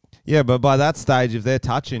 Yeah, but by that stage, if they're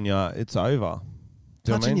touching you, it's over. Do you know what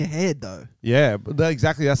I Touching mean? your head, though. Yeah, but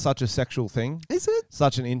exactly. That's such a sexual thing. Is it?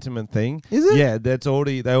 Such an intimate thing. Is it? Yeah, they're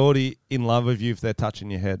already in love with you if they're touching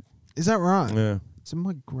your head. Is that right? Yeah. So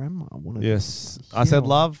my grandma wanted. Yes. to I said heal.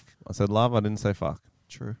 love. I said love. I didn't say fuck.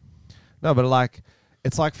 True. No, but like,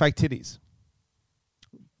 it's like fake titties.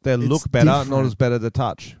 They It's look better, not different. as better to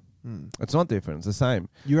touch. Hmm. It's not different. It's the same.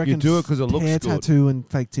 You reckon do it 'cause it looks hair good. tattoo and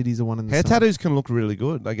fake titties are one and the Hair same? tattoos can look really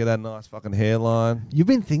good. They get that nice fucking hairline. You've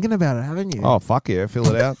been thinking about it, haven't you? Oh, fuck yeah. Fill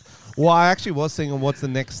it out. Well, I actually was thinking, what's the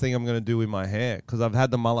next thing I'm going to do with my hair? Because I've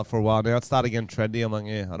had the mullet for a while now. It's starting getting trendy. I'm like,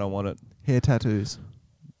 yeah, I don't want it. Hair tattoos.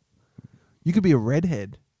 You could be a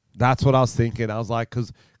redhead. That's what I was thinking. I was like,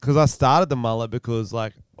 because I started the mullet because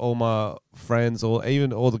like all my friends or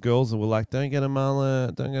even all the girls were like, don't get a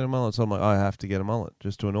mullet, don't get a mullet. So I'm like, I have to get a mullet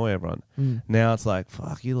just to annoy everyone. Now it's like,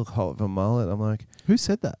 fuck, you look hot with a mullet. I'm like, Who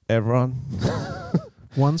said that? everyone,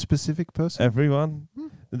 One specific person? everyone.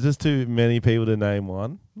 There's just too many people to name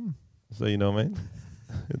one. So you know what I mean?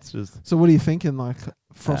 It's just. So what are you thinking? Like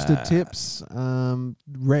frosted tips,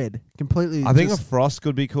 red, completely. I think a just- frost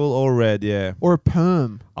could be cool or red, yeah. or a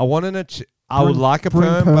perm. I wanted a. I would Bring- like a bring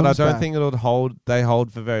perm, but I perms don't back. think it would hold. They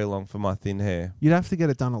hold for very long for my thin hair. You'd have to get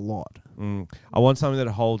it done a lot. I want something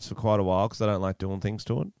that holds for quite a while because I don't like doing things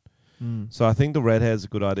to it. So I think the red hair is a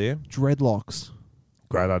good idea. Dreadlocks,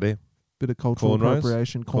 Great idea. bit of cultural Cornrows?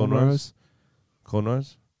 appropriation. Cornrows?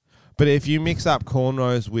 Cornrows. But if you mix up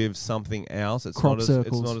cornrows with something else, it's Crop not as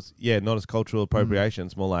circles. not as cultural appropriation.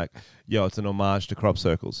 It's more like, yo, it's an homage to crop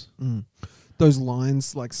circles. Those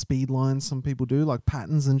lines, like speed lines, some people do, like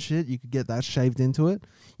patterns and shit. You could get that shaved into it.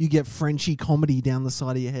 You get Frenchy comedy down the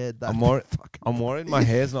side of your head. I'm worried my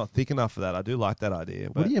hair's not thick enough for that. I do like that idea.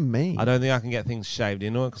 But What do you mean? I don't think I can get things shaved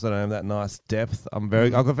into it because I don't have that nice depth. I've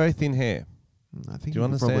got very thin hair. I think Do you you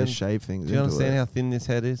could probably understand? shave things. Do you into understand it. how thin this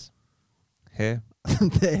head is? Hair?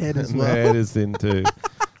 Their head as My well. head is thin too.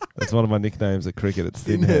 That's one of my nicknames at cricket. It's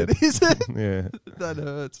thin head. Is it? Yeah. That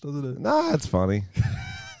hurts, doesn't it? Nah, it's funny.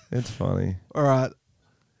 It's funny. All right.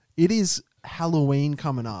 It is Halloween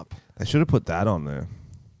coming up. They should have put that on there.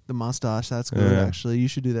 The mustache, that's good, Yeah. actually. You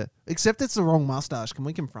should do that. Except it's the wrong mustache. Can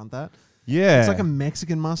we confront that? Yeah. It's like a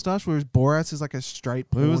Mexican mustache, whereas Borat's is like a straight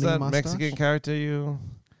Who was pointy that mustache. Mexican character you?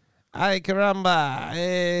 Ay, caramba.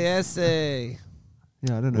 Hey, ese.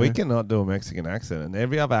 Yeah, I don't know. We cannot do a Mexican accent, and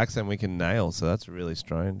every other accent we can nail, so that's really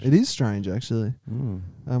strange. It is strange, actually. Mm.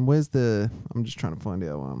 Where's the... I'm just trying to find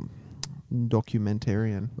our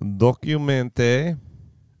documentarian. Documente.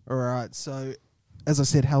 All right, so as I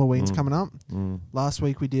said, Halloween's coming up. Mm. Last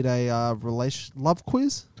week we did a love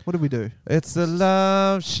quiz. What did we do? It's a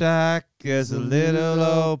love shack. It's a little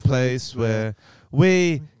old place where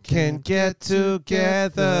we can get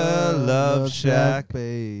together. Love shack.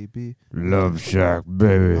 baby. Love shack,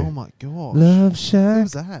 baby. Oh my gosh. Love shack.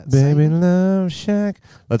 Who's that? Baby, Satan? love shack.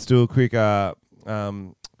 Let's do a quick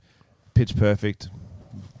Pitch Perfect.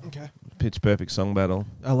 Okay. Pitch Perfect song battle.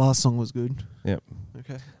 Our last song was good. Yep.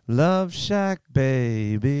 Okay. Love shack,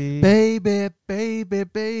 baby. Baby, baby,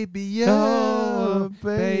 baby, yeah, Oh,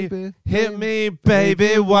 baby. Hit me,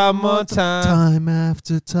 baby, one more time. Time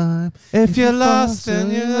after time. If you're lost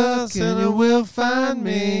and you're lost and you will find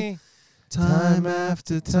me. Time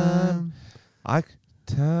after time.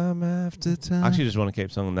 Time after time. I actually just want to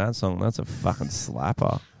keep singing that song. That's a fucking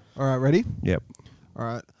slapper. All right, ready? Yep. All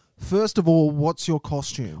right. First of all, what's your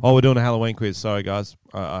costume? Oh, we're doing a Halloween quiz. Sorry, guys.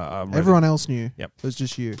 I'm ready. Everyone else knew. Yep. It was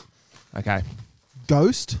just you. Okay.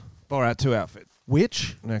 Ghost, Borat 2 outfit.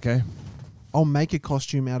 witch. Okay. I'll make a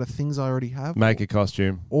costume out of things I already have. Make a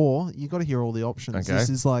costume. Or you got to hear all the options. Okay. This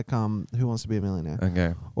is like Who Wants to Be a Millionaire?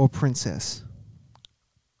 Okay. Or princess.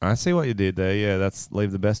 I see what you did there. Yeah, that's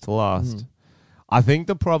leave the best to last. Mm. I think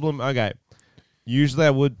the problem... Okay. Usually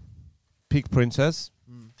I would pick princess.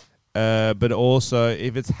 But also,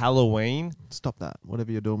 if it's Halloween... Stop that.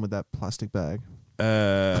 Whatever you're doing with that plastic bag.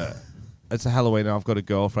 it's a Halloween and I've got a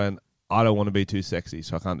girlfriend. I don't want to be too sexy,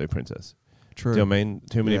 so I can't do princess. True. Do you know what I mean?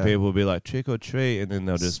 Too many Yeah. people will be like, trick or treat, and then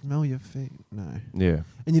they'll just... Smell your feet. No. Yeah.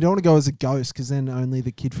 And you don't want to go as a ghost because then only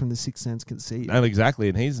the kid from the Sixth Sense can see you. And exactly,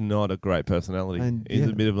 and he's not a great personality. And, He's yeah.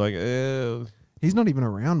 a bit of like, ew. He's not even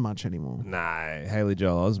around much anymore. Nah, Haley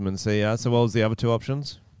Joel Osment. See, so what was the other two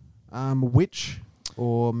options? Witch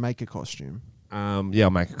or make a costume. Yeah, I'll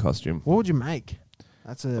make a costume. What would you make?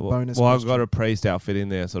 That's a bonus. Well, I've question. got a priest outfit in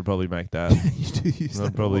there, so I'll probably make that. You do use I'll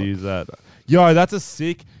that. probably a lot. use that. Yo, that's a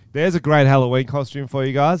sick... There's a great Halloween costume for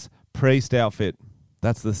you guys. Priest outfit.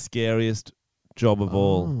 That's the scariest job of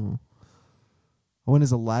all. Oh. I I went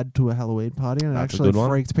as a lad to a Halloween party and it That's a actually good one.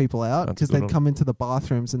 freaked people out That's a because good they'd one. come into the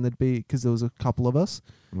bathrooms and because there was a couple of us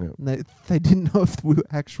Yeah. and they didn't know if we were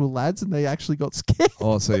actual lads and they actually got scared.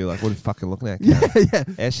 Oh, so you're like, what are you fucking looking at? Yeah.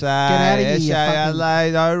 Eshay, outta here, you fucking-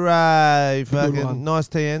 Adelaide, alright, Good one. fucking nice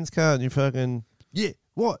TNs, can't you fucking... Yeah.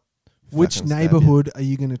 What? Which Fucking stab neighborhood are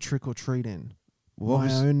you going to trick or treat in? What My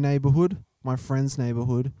was- own neighborhood, my friend's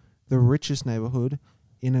neighborhood, the richest neighborhood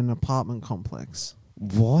in an apartment complex.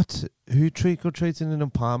 What? Who trick or treats in an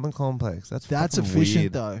apartment complex? That's fucking efficient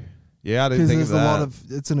weird. though. Yeah, I didn't Because think of there's that. a lot of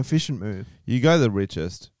it's an efficient move. You go the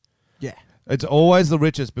richest. Yeah. It's always the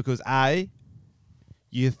richest because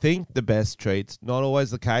you think the best treats. Not always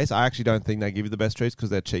the case. I actually don't think they give you the best treats because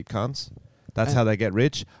they're cheap cunts. That's how they get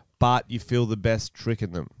rich. But you feel the best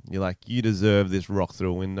tricking them. You're like, you deserve this rock through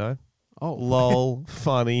a window. Oh, Lol,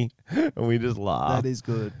 funny. And we just laugh. that is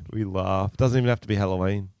good. We laugh. Doesn't even have to be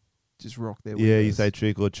Halloween. Just rock their Yeah, you windows. say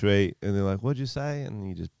trick or treat, and they're like, "What'd you say?" And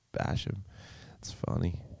you just bash them. It's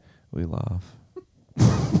funny. We laugh.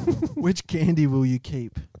 Which candy will you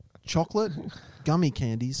keep? Chocolate, gummy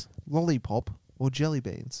candies, lollipop, or jelly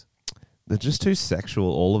beans? They're just too sexual.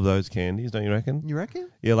 All of those candies, don't you reckon? You reckon?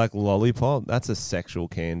 Yeah, like lollipop. That's a sexual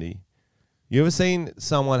candy. You ever seen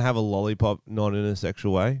someone have a lollipop not in a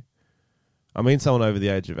sexual way? I mean, someone over the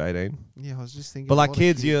age of 18. Yeah, I was just thinking. But a like lot of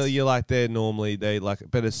kids, you're like they like.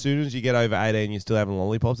 But as soon as you get over 18, you're still having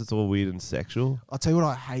lollipops. It's all weird and sexual. I'll tell you what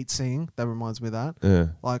I hate seeing. That reminds me of that. Yeah.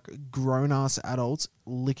 Like grown ass adults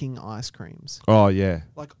licking ice creams. Oh yeah.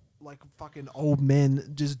 Like fucking old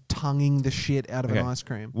men just tonguing the shit out of Okay. an ice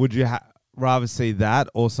cream. Would you rather see that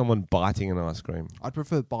or someone biting an ice cream? I'd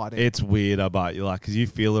prefer biting. It's weird, I bet. You're like, because you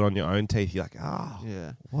feel it on your own teeth. You're like,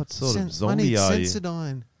 yeah. what sort of I zombie need are you?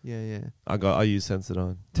 Sensodyne. Yeah. I use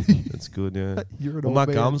Sensodyne. It's good, yeah. You're an Well, old my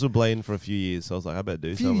man. gums were bleeding for a few years, so I was like, I better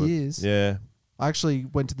do Few something. years? Yeah. I actually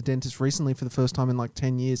went to the dentist recently for the first time in like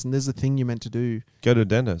 10 years, and there's a thing you're meant to do. Go to a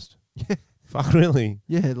dentist. Yeah. Fuck, really?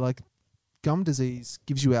 Yeah, like gum disease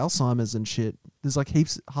gives you Alzheimer's and shit. There's like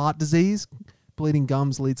heaps heart disease, bleeding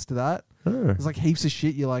gums leads to that. Oh, There's like heaps of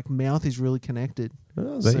shit. Your like mouth is really connected.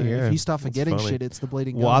 there So you go. if you start That's forgetting funny. shit, it's the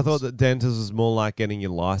bleeding Well, I gums. thought that dentist was more like getting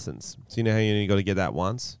your license. So you know how you got to get that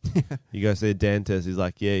once? You go see a dentist, he's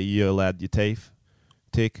like, yeah, you're allowed your teeth.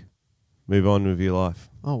 Tick. Move on with your life.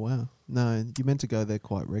 Oh wow, no, you're meant to go there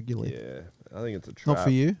quite regularly. Yeah, I think it's a trap. Not for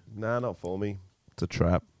you. Nah, not for me. It's a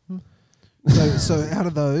trap. So out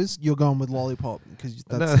of those, you're going with lollipop because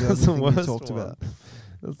that's No, the that's the other thing we worst talked one. about.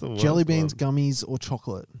 That's the worst Jelly beans, one. gummies, or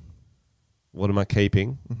chocolate. What am I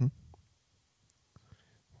keeping? Mm-hmm.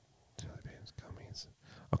 Jelly beans, gummies.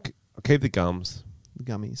 I'll keep the gums. The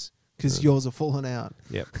gummies, because yours are falling out.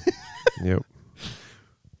 Yep. Yep.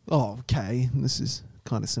 Oh, okay. This is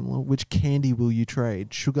kind of similar. Which candy will you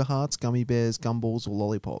trade? Sugar hearts, gummy bears, gumballs, or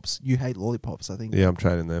lollipops? You hate lollipops, I think. Yeah, I'm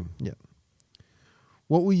trading them. Yeah.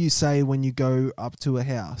 What will you say when you go up to a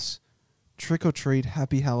house? Trick or treat,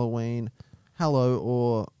 happy Halloween, hello,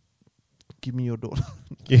 or give me your daughter.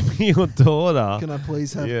 Give me your daughter. Can I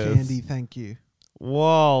please have Yes. candy? Thank you.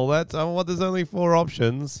 Whoa, that's what. There's only 4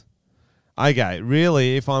 options. Okay,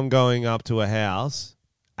 really, if I'm going up to a house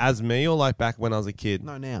as me or like back when I was a kid,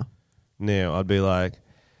 No, now. now I'd be like,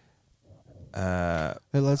 Hey,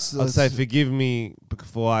 let's I'd say, forgive me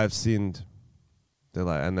before I've sinned. They're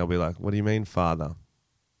like, and they'll be like, what do you mean, Father?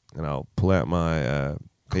 And I'll pull out my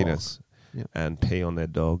penis Yep. and pee on their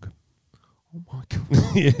dog. Oh my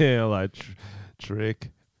god. Yeah, like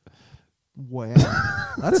trick. Wow.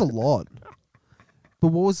 That's a lot. But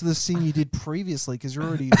what was the sin you did previously? Because you're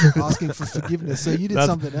already asking for forgiveness. So you did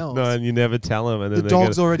something else. No, and you never tell them. And The then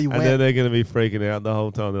dog's already and wet. then they're going to be freaking out the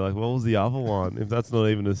whole time. They're like, what was the other one? If that's not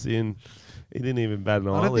even a sin. He didn't even bat an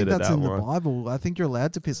I don't eyelid think at that's that in the one. Bible. I think you're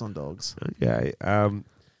allowed to piss on dogs. Okay.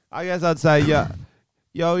 I guess I'd say, yeah.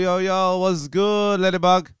 Yo, what's good,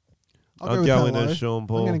 Ladybug? I'll I'd go with go hello. into Sean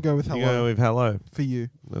Paul. I'm going to go with You hello go with hello. for you.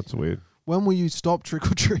 That's weird. When will you stop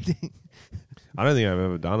trick-or-treating? I don't think I've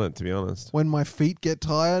ever done it, to be honest. When my feet get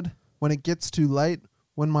tired? When it gets too late?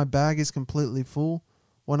 When my bag is completely full?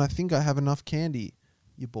 When I think I have enough candy?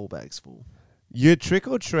 Your ball bag's full. You trick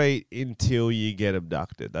or treat until you get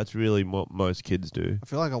abducted. That's really what most kids do. I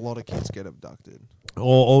feel like a lot of kids get abducted.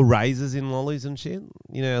 Or razors in lollies and shit.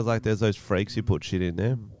 You know, it's like there's those freaks who put shit in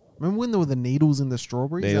there. Remember when there were the needles in the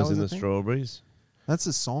strawberries? Needles That was in a the thing? strawberries. That's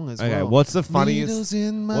a song as Okay, well. what's the funniest? Needles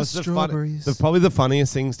in my What's strawberries. probably the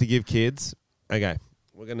funniest things to give kids? Okay,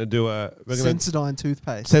 we're gonna do a Sensodyne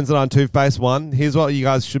toothpaste. Sensodyne toothpaste one. Here's what you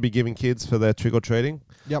guys should be giving kids for their trick or treating.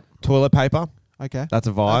 Yep. Toilet paper. Okay. That's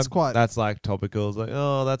a vibe. That's That's like topical. It's like,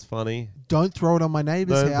 oh, that's funny. Don't throw it on my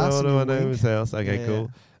neighbour's Don't house. throw it and on my you neighbour's wink. house. Okay, Yeah.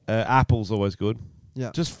 cool. Apple's always good.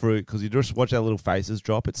 Yeah. Just fruit, because you just watch our little faces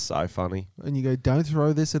drop. It's so funny. And you go, don't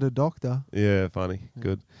throw this at a doctor. Yeah, funny. Yeah.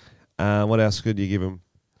 Good. What else could you give them?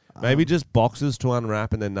 Maybe just boxes to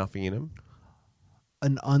unwrap and then nothing in them.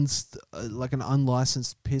 Like an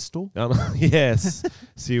unlicensed pistol. Yes.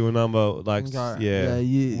 Serial number, like,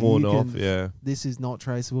 worn off. Yeah. This is not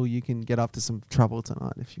traceable. You can get up to some trouble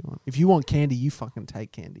tonight if you want. If you want candy, you fucking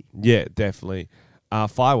take candy. Yeah, definitely.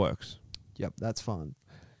 Fireworks. Yep, that's fun.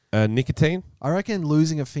 Nicotine. I reckon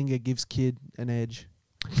losing a finger gives kid an edge.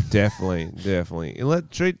 Definitely.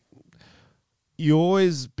 You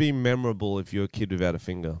always be memorable if you're a kid without a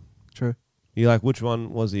finger. True. You're like, which one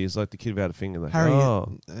was he? It's like the kid without a finger. Like, Harry.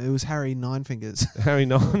 It was Harry Nine Fingers. Harry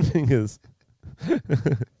Nine Fingers.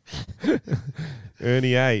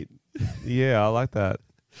 Ernie 8. Yeah, I like that.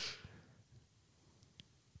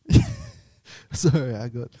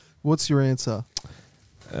 Sorry, what's your answer?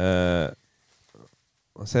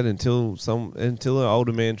 I said until an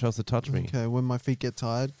older man tries to touch me. Okay, when my feet get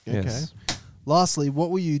tired. Yes. Okay. Lastly,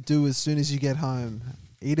 what will you do as soon as you get home?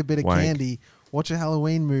 Eat a bit of Wank. candy, watch a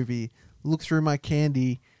Halloween movie, look through my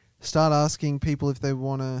candy, start asking people if they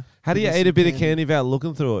want to... How do you eat a bit of candy without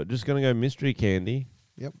looking through it? Just going to go mystery candy?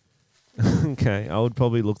 Yep. Okay, I would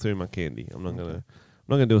probably look through my candy. I'm not going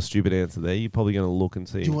to do a stupid answer there. You're probably going to look and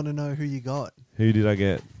see. Do you want to know who you got? Who did I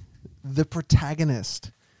get? The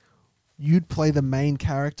protagonist. You'd play the main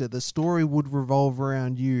character. The story would revolve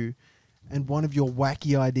around you and one of your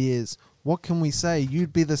wacky ideas. What can we say?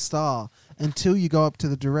 You'd be the star until you go up to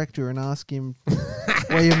the director and ask him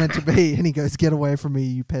where you're meant to be. And he goes, get away from me,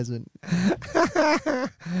 you peasant. I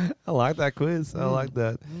like that quiz. I like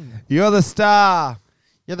that. You're the star.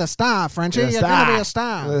 You're the star, Frenchie. You're going to be a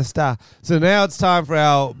star. You're the star. So now it's time for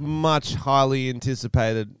our much highly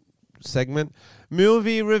anticipated segment.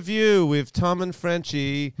 Movie review with Tom and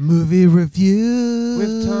Frenchie. Movie review.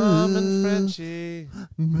 With Tom and Frenchie.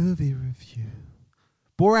 Movie review.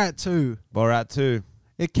 Borat 2. Borat 2.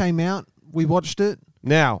 It came out. We watched it.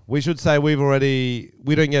 Now, we should say we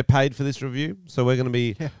don't get paid for this review, so we're going to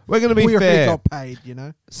be fair. We already got paid, you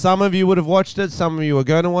know. Some of you would have watched it, some of you are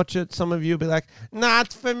going to watch it, some of you will be like,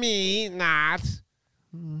 not for me, not.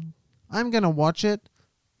 I'm going to watch it.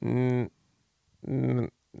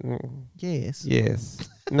 Yes. Yes.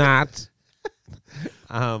 Not.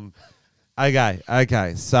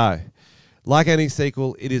 Okay. So, like any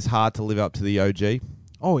sequel, it is hard to live up to the OG.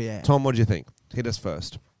 Oh, yeah. Tom, what do you think? Hit us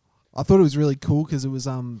first. I thought it was really cool because it was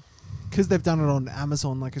because they've done it on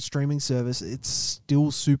Amazon, like a streaming service. It's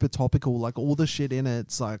still super topical. Like all the shit in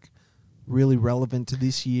it's like really relevant to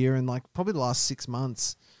this year and like probably the last 6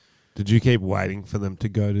 months. Did you keep waiting for them to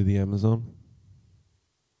go to the Amazon?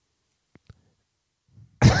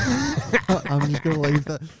 I'm just gonna leave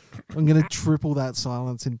that. I'm gonna triple that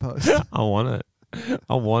silence in post. I want it.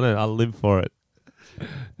 I live for it.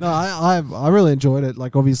 No, I really enjoyed it.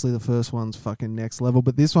 Like obviously the first one's fucking next level,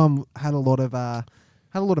 but this one had a lot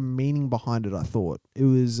of meaning behind it. I thought it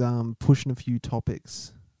was pushing a few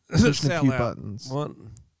topics, pushing a few buttons. What?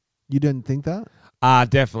 You didn't think that?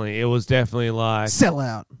 Definitely. It was definitely like sell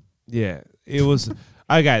out. Yeah, it was.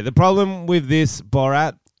 Okay, the problem with this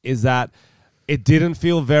Borat is that it didn't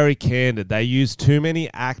feel very candid. They used too many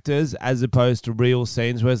actors as opposed to real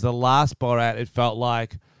scenes, whereas the last Borat, it felt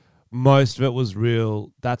like most of it was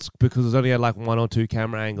real. That's because it only had like 1 or 2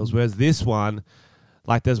 camera angles, whereas this one,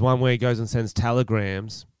 like there's one where he goes and sends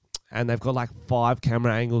telegrams and they've got like 5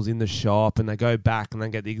 camera angles in the shop and they go back and they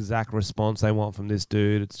get the exact response they want from this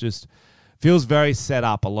dude. It's just... feels very set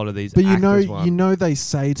up, a lot of these. But you know, they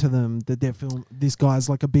say to them that they're this guy's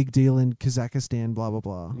like a big deal in Kazakhstan, blah blah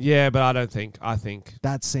blah. Yeah, but I don't think. I think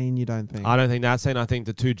that scene. You don't think? I don't think that scene. I think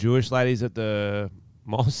the 2 Jewish ladies at the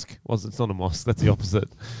mosque. It's not a mosque. That's the opposite.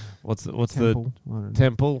 What's temple. The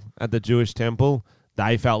temple at the Jewish temple?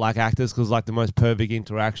 They felt like actors because like the most perfect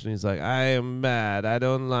interaction is like, I am mad. I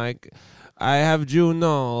don't like. I have Jew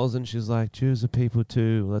nose, and she's like, Jews are people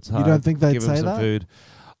too. Let's You don't think they'd give say them some that? food.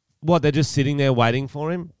 What, they're just sitting there waiting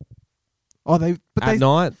for him? Oh, at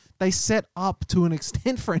night? They set up to an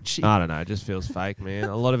extent, Frenchie. I don't know. It just feels fake, man.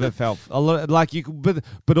 A lot of it felt like you could,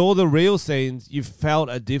 but all the real scenes, you felt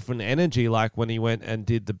a different energy. Like when he went and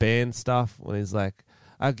did the band stuff, when he's like,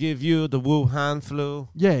 "I'll give you the Wuhan flu."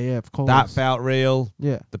 Yeah, of course. That felt real.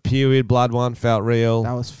 Yeah, the period blood one felt real.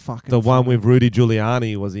 That was fucking. The one with Rudy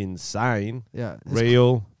Giuliani was insane. Yeah,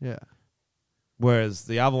 real. Yeah. Whereas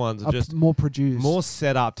the other ones are just more produced, more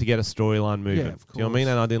set up to get a storyline moving. Yeah, of course. Do you know what I mean?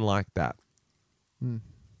 And I didn't like that.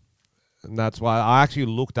 And that's why I actually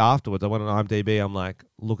looked afterwards. I went on IMDb. I'm like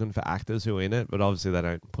looking for actors who are in it, but obviously they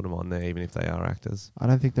don't put them on there, even if they are actors. I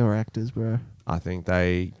don't think they were actors, bro. I think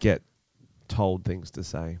they get told things to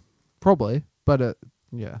say. Probably. But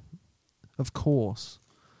yeah, of course.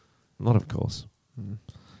 Not of course.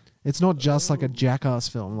 It's not just like a Jackass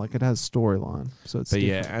film. Like it has storyline, so it's. But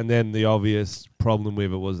different. yeah, and then the obvious problem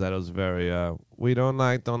with it was that it was very, we don't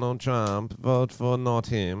like Donald Trump, vote for not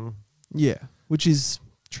him. Yeah, which is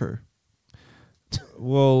true.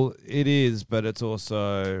 Well, it is, but it's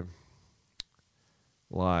also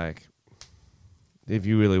like, if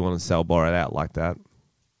you really want to sell Borat out like that,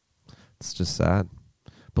 it's just sad.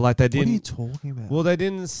 But like they didn't. What are you talking about? Well, they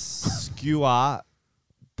didn't skewer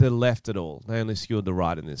the left at all. They only skewered the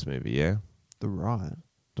right in this movie. Yeah, The right.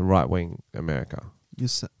 the right wing America.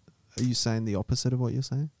 Are you saying the opposite of what you're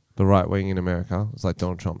saying? The right wing in America. It's like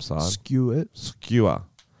Donald Trump's side. Skew it. Skewer.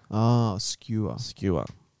 Ah, skewer. Skewer.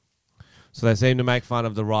 So they seem to make fun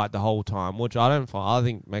of the right the whole time, which I don't find. I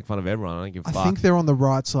think make fun of everyone. I don't give a fuck. I think they're on the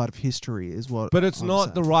right side of history, is what. But it's I'm not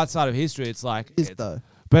saying. the right side of history. It's like Is though.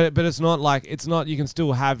 But it's not like it's not. You can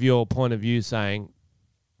still have your point of view saying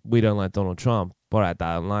we don't like Donald Trump, but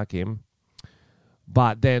I don't like him.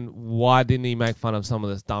 But then why didn't he make fun of some of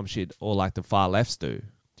this dumb shit or like the far lefts do?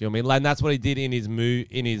 Do you know what I mean? Like, and that's what he did in his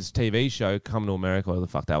in his TV show, Come to America, whatever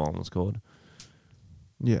the fuck that one was called.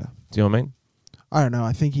 Yeah. Do you know what I mean? I don't know.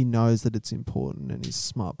 I think he knows that it's important and he's a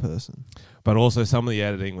smart person. But also some of the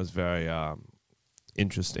editing was very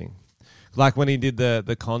interesting. Like when he did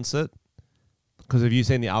the concert, because have you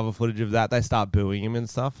seen the other footage of that? They start booing him and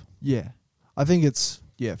stuff. Yeah. I think it's,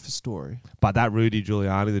 for story. But that Rudy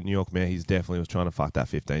Giuliani, the New York mayor, he's definitely was trying to fuck that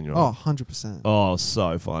 15-year-old. Oh, 100%. Oh,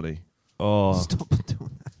 so funny. Oh. Stop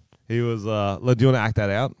doing that. He was, do you want to act that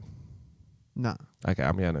out? No. Okay,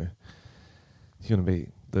 I'm going to. He's going to be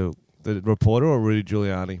the reporter or Rudy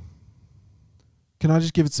Giuliani? Can I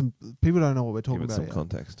just give it some... People don't know what we're talking Give it about some yet.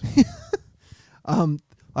 context.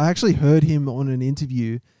 I actually heard him on an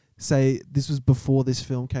interview say, this was before this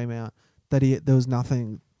film came out, that there was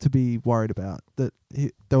nothing to be worried about. That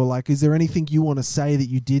they were like, is there anything you want to say that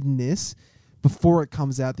you did in this before it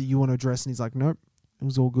comes out that you want to address? And he's like, nope, it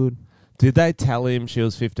was all good. Did they tell him she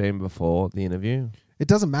was 15 before the interview? It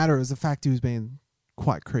doesn't matter. It was the fact he was being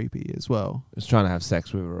quite creepy as well. He was trying to have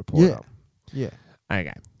sex with a reporter. Yeah.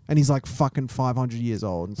 Okay. And he's like fucking 500 years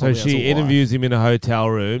old. And So probably has a she wife. interviews him in a hotel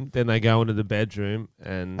room. Then they go into the bedroom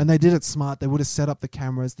and And they did it smart. They would have set up the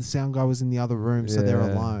cameras. The sound guy was in the other room, so they're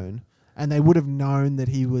Yeah. alone. And they would have known that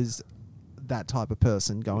he was that type of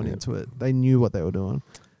person going into it. They knew what they were doing.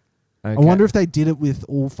 Okay. I wonder if they did it with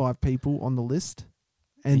all 5 people on the list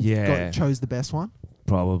and chose the best one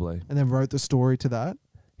Probably. and then wrote the story to that.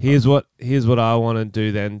 Here's what I want to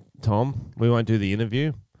do then, Tom. We won't do the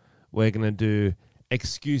interview. We're going to do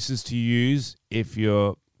excuses to use if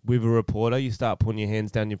you're with a reporter. You start putting your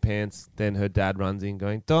hands down your pants. Then her dad runs in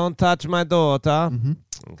going, don't touch my daughter. Mm-hmm.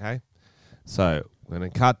 Okay. So we're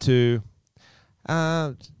going to cut to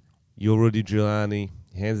you're Rudy Giuliani.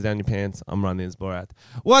 Hands down your pants. I'm running as Borat.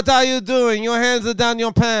 What are you doing? Your hands are down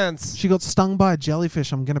your pants. She got stung by a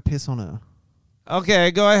jellyfish. I'm going to piss on her.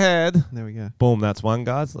 Okay, go ahead. There we go. Boom, that's one,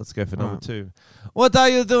 guys. Let's go for number Alright. 2. What are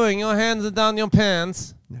you doing? Your hands are down your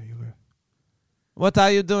pants. No, you go. What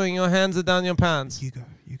are you doing? Your hands are down your pants. You go.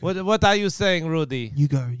 You go. What are you saying, Rudy? You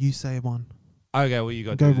go. You say one. Okay, well you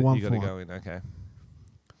got Go to for one you got to for go in. Okay.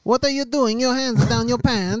 What are you doing? Your hands are down your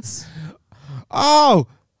pants. Oh,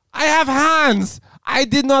 I have hands. I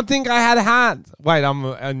did not think I had hands. Wait, I'm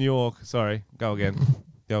in New York. Sorry. Go again.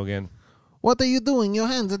 Go again. What are you doing? Your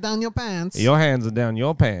hands are down your pants. Your hands are down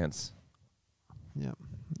your pants. Yep,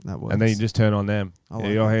 that works. And then you just turn on them. I like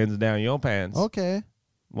Your that. hands are down your pants. Okay,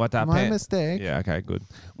 What are my pants? mistake. Yeah, okay, good.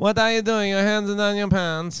 What are you doing? Your hands are down your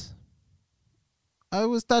pants. I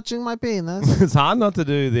was touching my penis. It's hard not to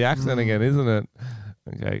do the accent again, isn't it?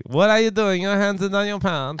 Okay. What are you doing? Your hands are down your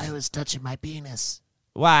pants. I was touching my penis.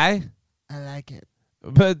 Why? I like it.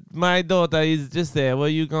 But my daughter is just there. Were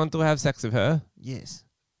you going to have sex with her? Yes.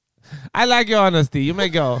 I like your honesty. You may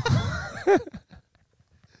go. I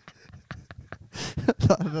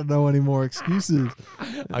don't know any more excuses.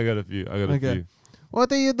 I got a few. Okay.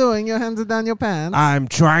 What are you doing? Your hands are down your pants. I'm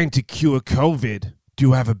trying to cure COVID. Do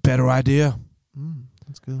you have a better idea?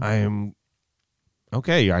 That's good. I am...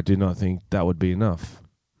 Okay, I did not think that would be enough.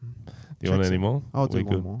 Do you want Checks any it. more? I'll do We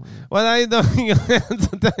one good? more. Yeah. What are you doing? Your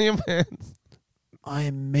hands are down your pants. I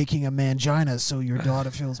am making a mangina so your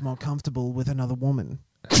daughter feels more comfortable with another woman.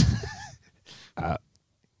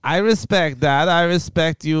 I respect that. I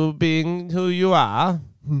respect you being who you are.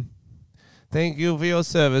 Thank you for your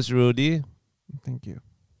service, Rudy. Thank you.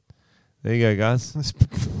 There you go, guys.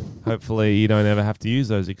 Hopefully you don't ever have to use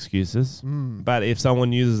those excuses. But if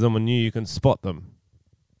someone uses them on you, you can spot them.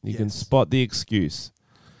 You can Yes. spot the excuse.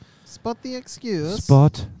 Spot the excuse.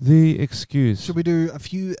 Spot the excuse. Should we do a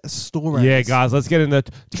few stories? Yeah, guys, let's get into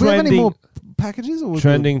Do we have any trending more packages? Or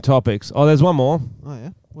trending topics. Oh, there's one more. Oh,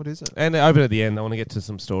 yeah. What is it? And over at the end, I want to get to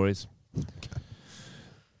some stories.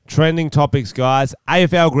 Trending topics, guys.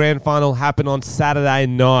 AFL Grand Final happened on Saturday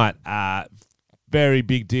night. Very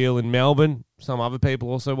big deal in Melbourne. Some other people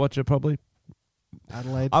also watch it, probably.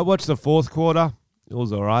 Adelaide. I watched the fourth quarter. It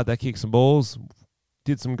was all right. They kicked some balls,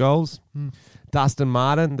 did some goals. Dustin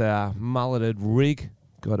Martin, the mulleted rig,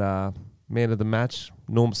 got man of the match.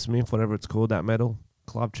 Norm Smith, whatever it's called, that medal.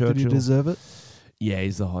 Club Churchill. Did he deserve it? Yeah,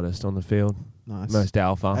 he's the hottest on the field. Nice. Most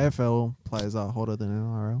alpha. AFL players are hotter than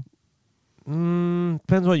NRL.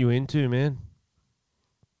 Depends what you're into, man.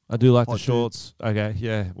 I do like Hot the shorts. Okay,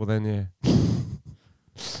 yeah. Well, then,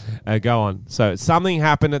 yeah. Go on. So, something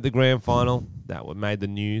happened at the grand final that made the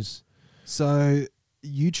news. So,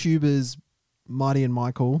 YouTubers Marty and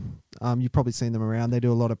Michael, you've probably seen them around. They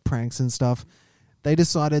do a lot of pranks and stuff. They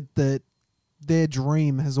decided that their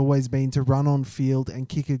dream has always been to run on field and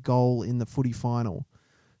kick a goal in the footy final.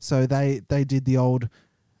 So they did the old...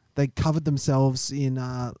 They covered themselves in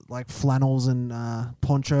like flannels and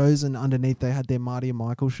ponchos, and underneath they had their Marty and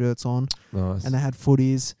Michael shirts on. Nice. And they had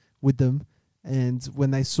footies with them. And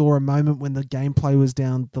when they saw a moment when the gameplay was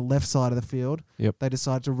down the left side of the field, they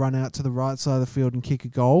decided to run out to the right side of the field and kick a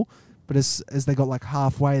goal. But as they got like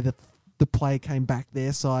halfway, the play came back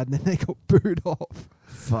their side, and then they got booed off.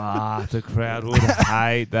 Fuck, the crowd would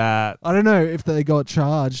hate that. I don't know if they got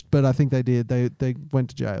charged, but I think they did. They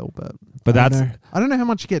went to jail, but I don't know how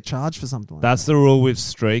much you get charged for something like that. That's the rule with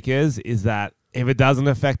streakers, is that if it doesn't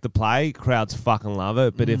affect the play, crowds fucking love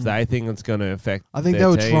it. But if they think it's going to affect I think their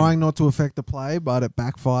they were team, trying not to affect the play, but it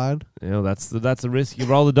backfired. that's the risk. You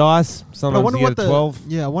roll the dice. Sometimes you get a 12.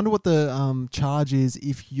 Yeah, I wonder what the charge is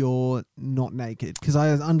if you're not naked. Because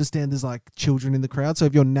I understand there's like children in the crowd. So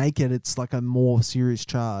if you're naked, it's like a more serious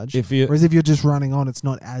charge. Whereas if you're just running on, it's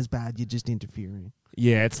not as bad. You're just interfering.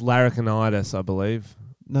 Yeah, it's laryngitis, I believe.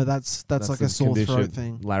 No, that's like a sore throat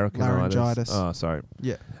thing. Laryngitis. Oh, sorry.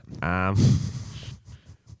 Yeah.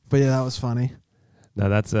 But yeah, that was funny. No,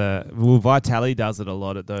 that's Vitali does it a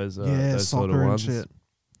lot at those those sort of ones. And shit.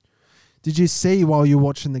 Did you see while you're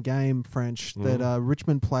watching the game, French, that a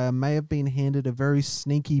Richmond player may have been handed a very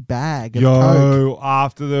sneaky bag of coke?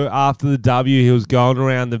 After the W, he was going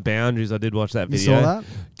around the boundaries. I did watch that video. You saw that?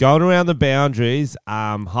 Going around the boundaries,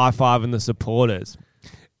 high-fiving the supporters.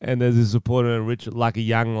 And there's a supporter, like a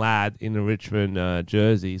young lad in a Richmond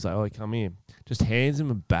jersey. He's like, "Oh, come here." Just hands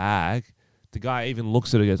him a bag. The guy even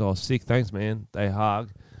looks at it and goes, "Oh, sick, thanks, man." They hug.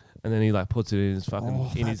 And then he like puts it in his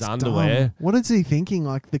in his underwear. Dumb. What is he thinking?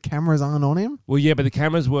 Like the cameras aren't on him? Well, yeah, but the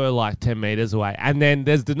cameras were like 10 meters away. And then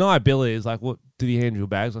there's deniability. It's like, what, did he hand you a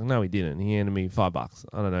bag? It's like, no, he didn't. He handed me $5.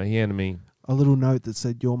 I don't know. He handed me a little note that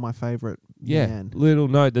said, "You're my favorite man." Little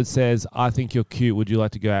note that says, "I think you're cute. Would you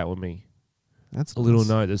like to go out with me?" That's a little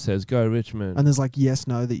note that says, "Go Richmond." And there's like yes,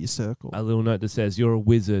 no that you circle. A little note that says, "You're a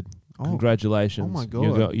wizard. Congratulations. Oh my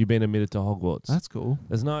God. You've been admitted to Hogwarts." That's cool.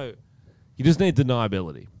 You just need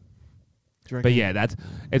deniability. But yeah,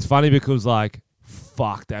 it's funny because like,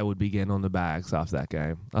 fuck, they would be getting on the bags after that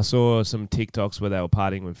game. I saw some TikToks where they were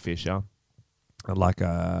partying with Fisher at like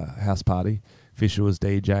a house party. Fisher was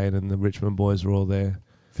DJing and the Richmond boys were all there.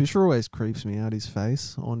 Fisher always creeps me out, his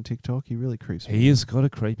face on TikTok. He really creeps me out. He has got a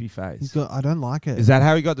creepy face. I don't like it. Is that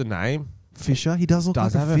how he got the name? Fisher? He does look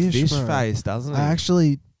like a fish, a fish bro. face, doesn't he? I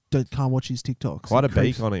actually can't watch his TikToks. Quite a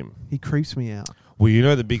beak on him. He creeps me out. Well, you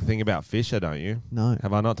know the big thing about Fisher, don't you? No.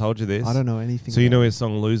 Have I not told you this? I don't know anything. So you know his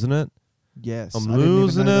song "Losing It"? Yes. I'm I didn't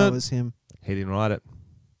losing even know it. That was him. He didn't write it.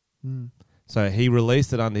 So he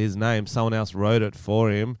released it under his name. Someone else wrote it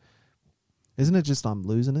for him. Isn't it just "I'm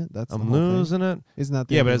losing it"? That's I'm losing it. Isn't that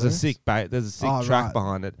the but there's a sick track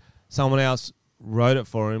behind it. Someone else wrote it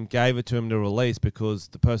for him, gave it to him to release because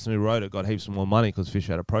the person who wrote it got heaps more money because Fish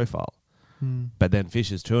had a profile. But then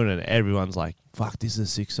Fish is touring it and everyone's like, "Fuck, this is a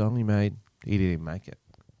sick song he made." He didn't even make it.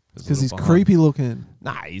 Because he's creepy looking.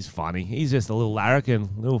 Nah, he's funny. He's just a little larrikin,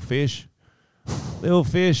 little fish. Little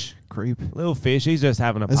fish. Creep. Little fish. He's just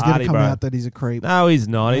having a party, bro. It's going to come out that he's a creep. No, he's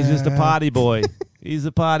not. He's just a party boy. He's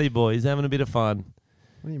a party boy. He's having a bit of fun.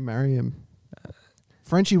 Why don't you marry him?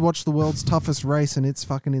 Frenchie watched the world's toughest race and it's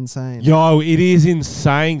fucking insane. Yo, it is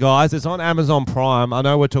insane, guys. It's on Amazon Prime. I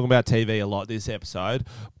know we're talking about TV a lot this episode,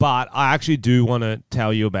 but I actually do want to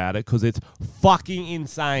tell you about it because it's fucking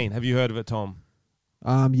insane. Have you heard of it, Tom?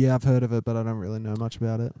 Yeah, I've heard of it, but I don't really know much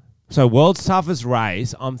about it. So, world's toughest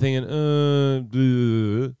race, I'm thinking,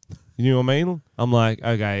 you know what I mean? I'm like,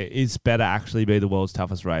 okay, it's better actually be the world's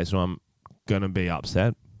toughest race or I'm going to be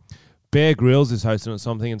upset. Bear Grylls is hosting or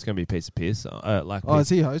something. It's going to be a piece of piss. Is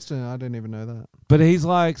he hosting? I didn't even know that. But he's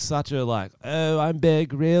like such a oh, I'm Bear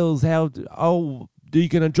Grylls. Are you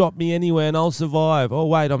going to drop me anywhere and I'll survive? Oh,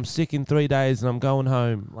 wait, I'm sick in 3 days and I'm going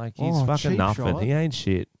home. Like, he's fucking nothing. Shot. He ain't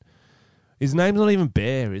shit. His name's not even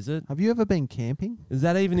Bear, is it? Have you ever been camping? Is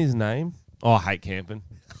that even his name? Oh, I hate camping.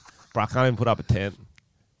 Bro, I can't even put up a tent.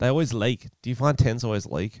 They always leak. Do you find tents always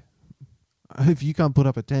leak? If you can't put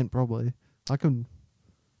up a tent, probably. I can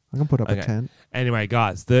put up a tent. Anyway,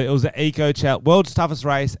 guys, it was the World's Toughest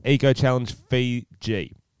Race, Eco Challenge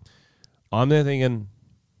Fiji. I'm there thinking,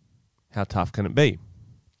 how tough can it be?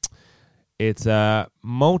 It's a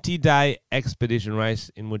multi-day expedition race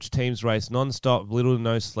in which teams race non-stop, little to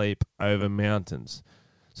no sleep over mountains.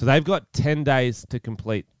 So they've got 10 days to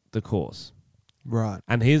complete the course. Right.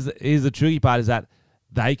 And here's the tricky part is that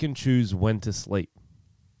they can choose when to sleep.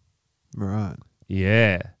 Right.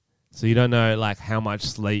 Yeah. So you don't know like how much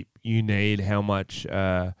sleep you need, how much...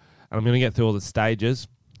 and I'm going to get through all the stages.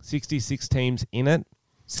 66 teams in it.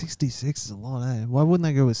 66 is a lot, eh? Why wouldn't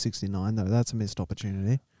they go with 69, though? That's a missed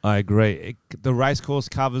opportunity. I agree. The race course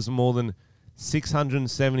covers more than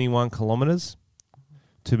 671 kilometres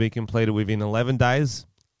to be completed within 11 days.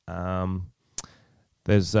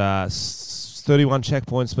 There's 31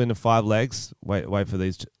 checkpoints split into 5 legs. Wait for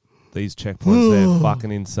these checkpoints. They're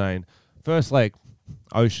fucking insane. First leg,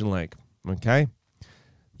 ocean leg. Okay?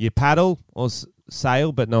 You paddle or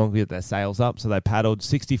sail, but no one can get their sails up. So they paddled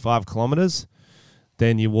 65 kilometres.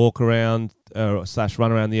 Then you walk around /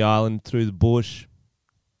 run around the island through the bush,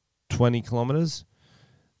 20 kilometres.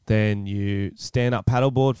 Then you stand up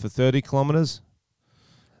paddleboard for 30 kilometres.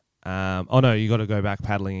 You got to go back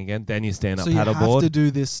paddling again. Then you stand up paddleboard. So you have to do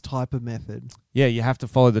this type of method. Yeah, you have to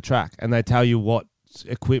follow the track, and they tell you what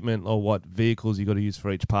equipment or what vehicles you got to use for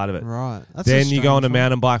each part of it. Right. Then you go on a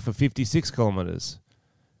mountain bike for 56 kilometres,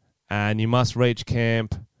 and you must reach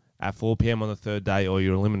camp at 4 p.m. on the third day, or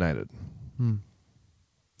you're eliminated.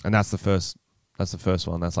 And that's the first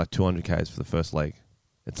one. That's like 200 k's for the first leg.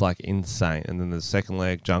 It's like insane. And then the second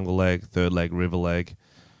leg, jungle leg, third leg, river leg,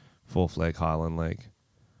 fourth leg, highland leg.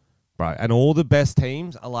 Right. And all the best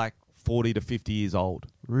teams are like 40 to 50 years old.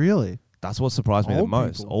 Really? That's what surprised me the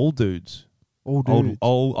most. People. Old dudes.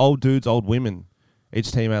 Old dudes, old women.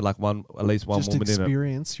 Each team had like at least one woman in it. Just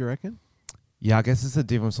experience, you reckon? Yeah, I guess it's a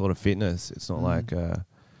different sort of fitness. It's not like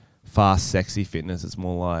fast, sexy fitness. It's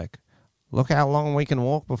more like, look how long we can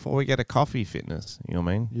walk before we get a coffee fitness. You know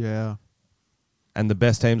what I mean? Yeah. And the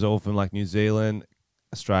best teams are all from like New Zealand,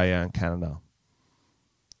 Australia, and Canada.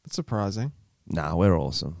 That's surprising. Nah, we're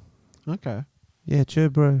awesome. Okay. Yeah, cheer,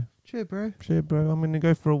 bro. Cheer, bro. Cheer, bro. I'm going to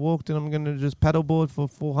go for a walk, then I'm going to just paddleboard for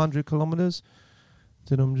 400 kilometres.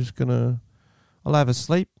 Then I'm just going to... I'll have a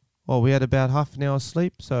sleep. Well, we had about half an hour's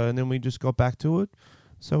sleep, and then we just got back to it.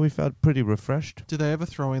 So we felt pretty refreshed. Do they ever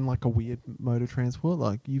throw in like a weird mode of transport?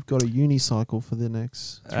 Like you've got a unicycle for the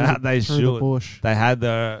next... They should. The bush. They had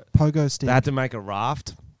the... Pogo stick. They had to make a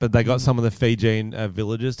raft, but they got some of the Fijian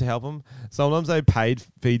villagers to help them. Sometimes they paid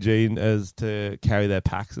Fijians to carry their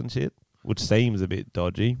packs and shit, which seems a bit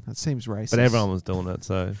dodgy. That seems racist. But everyone was doing it,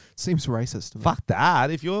 so... Seems racist to me. Fuck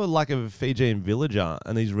that. If you're like a Fijian villager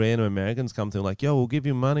and these random Americans come through like, yo, we'll give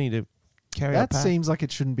you money to carry our pack. That seems like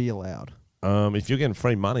it shouldn't be allowed. If you're getting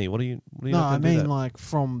free money, what are you No, I mean like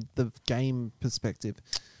from the game perspective.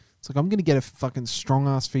 It's like I'm going to get a fucking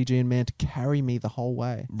strong-ass Fijian man to carry me the whole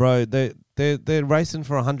way. Bro, they're racing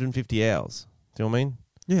for 150 hours. Do you know what I mean?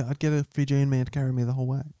 Yeah, I'd get a Fijian man to carry me the whole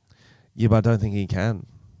way. Yeah, but I don't think he can.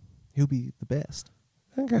 He'll be the best.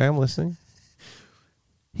 Okay, I'm listening.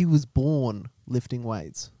 He was born lifting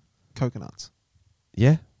weights. Coconuts.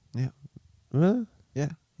 Yeah? Yeah. Yeah.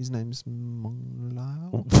 His name's Mong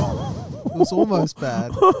Lao. It was almost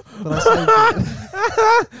bad, but I saved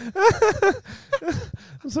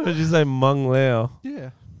it. So did you say Mong Lao? Yeah.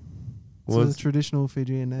 It's a traditional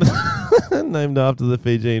Fijian name. Named after the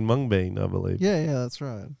Fijian mung bean, I believe. Yeah, that's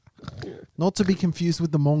right. Not to be confused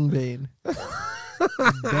with the mung bean.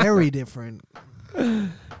 Very different.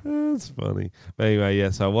 That's funny. But anyway,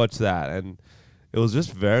 yes, I watched that and it was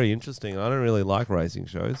just very interesting. I don't really like racing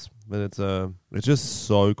shows, but it's just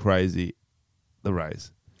so crazy, the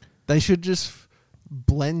race. They should just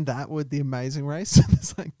blend that with the Amazing Race.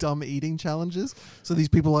 There's like dumb eating challenges. So these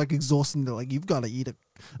people are like exhausted and they're like, you've got to eat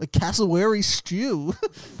a cassowary stew.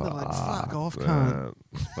 They're like, fuck off, cunt.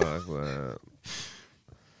 Fuck that.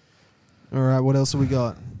 All right, what else have we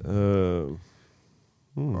got? Oh,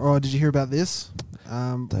 did you hear about this?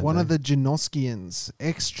 One of the Janoskians,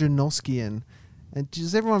 ex-Janoskian. And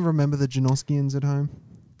does everyone remember the Janoskians at home?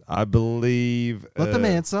 I believe... Let them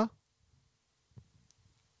answer.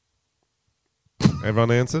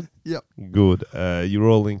 Everyone answered? Yep. Good. You're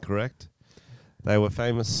all incorrect. They were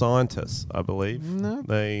famous scientists, I believe. No.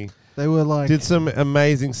 They were like... did some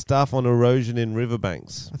amazing stuff on erosion in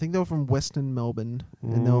riverbanks. I think they were from Western Melbourne.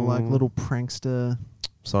 And they were like little prankster...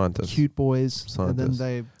 Scientists. Cute boys. Scientists. And then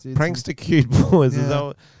they... did Prankster cute boys. Yeah. Is that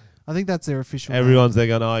what I think that's their official everyone's there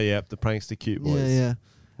going, oh, yeah, the prankster cute boys. Yeah, yeah.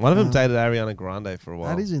 One of them dated Ariana Grande for a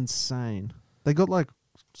while. That is insane. They got like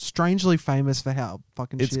strangely famous for how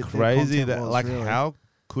fucking it's shit crazy their content that, was, like, really. how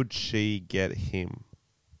could she get him?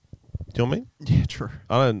 Do you know what I mean? Yeah, true.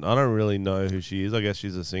 I don't really know who she is. I guess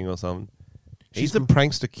she's a singer or something. He's She's the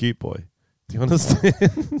prankster cute boy. Do you understand?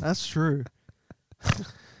 That's true.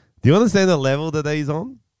 Do you understand the level that he's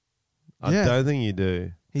on? Yeah. I don't think you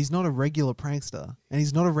do. He's not a regular prankster, and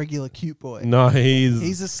he's not a regular cute boy. No,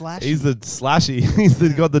 He's a slashy. He's the slashy.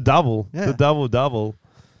 He's got the double. Yeah. The double.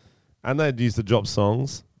 And they used to drop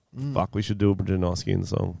songs. Fuck, we should do a Janoskians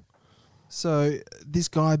song. So this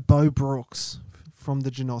guy, Bo Brooks, from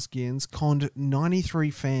the Janoskians, conned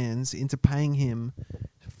 93 fans into paying him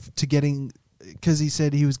to getting... Because he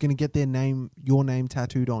said he was going to get your name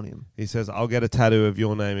tattooed on him. He says, I'll get a tattoo of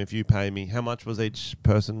your name if you pay me. How much was did each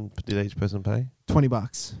person pay?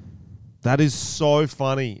 $20. That is so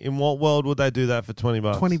funny. In what world would they do that for $20?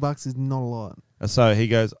 $20 is not a lot. So he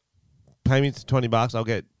goes, pay me $20, I'll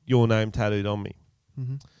get your name tattooed on me.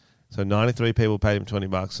 Mm-hmm. So 93 people paid him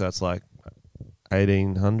 $20, so that's like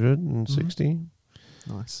 1,860.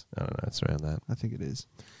 Nice. I don't know, it's around that. I think it is.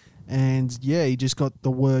 And yeah, he just got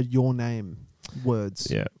the word your name words.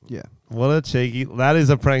 Yeah. Yeah. What a cheeky. That is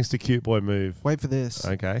a prankster cute boy move. Wait for this.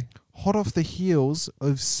 Okay. Hot off the heels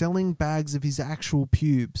of selling bags of his actual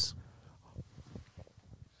pubes.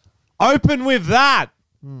 Open with that.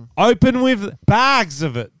 Open with bags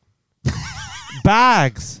of it.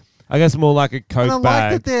 Bags. I guess more like a Coke And I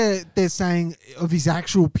bag. like that they're saying of his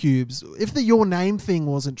actual pubes. If the your name thing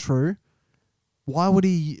wasn't true, why would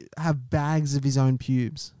he have bags of his own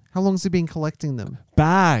pubes? How long has he been collecting them?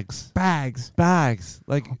 Bags.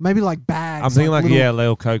 Like, Maybe like bags. I'm thinking like little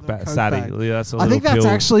little Coke bag. Coke Sadie. bag. Yeah, that's a I think that's pill.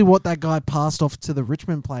 actually what that guy passed off to the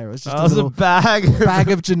Richmond player. It was just Oh, a it's a little bag. bag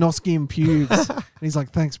of Janoskian pubes. And he's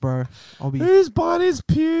like, thanks, bro. I'll be... Who's buying his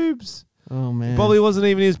pubes? Oh, man. Probably wasn't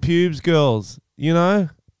even his pubes, girls. You know?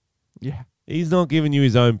 Yeah. He's not giving you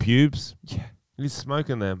his own pubes. Yeah. He's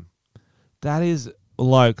smoking them. That is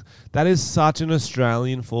such an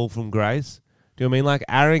Australian fall from grace. Do you know what I mean? Like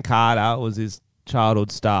Aaron Carter was his childhood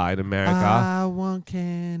star in America. I want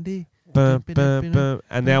candy. Bum, bum, bum.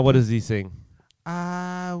 And now what does he sing?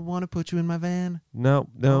 I want to put you in my van. No.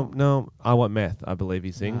 I want meth, I believe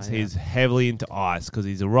he sings. Yeah. He's heavily into ice because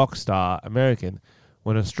he's a rock star American.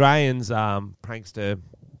 When Australians, prankster,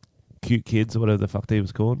 cute kids, or whatever the fuck he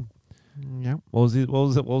was called. Yeah. What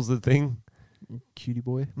was the thing? Cutie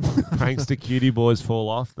boy. Prankster cutie boys fall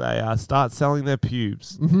off. They start selling their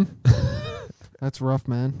pubes. Mm-hmm. That's rough,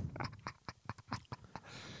 man.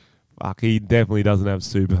 Fuck, he definitely doesn't have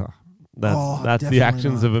super. That's the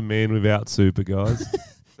actions of a man without super, guys.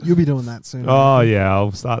 You'll be doing that soon. Oh, yeah,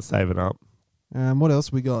 I'll start saving up. What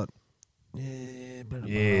else we got?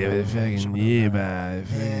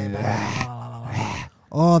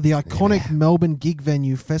 Oh, the iconic Melbourne gig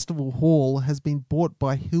venue Festival Hall has been bought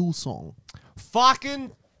by Hillsong.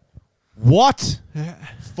 Fucking what?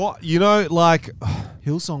 You know, like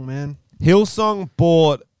Hillsong, man. Hillsong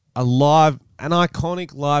bought an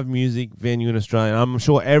iconic live music venue in Australia. I'm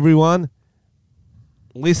sure everyone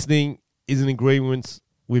listening is in agreement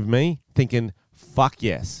with me, thinking, fuck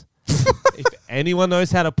yes. If anyone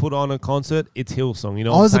knows how to put on a concert, it's Hillsong. You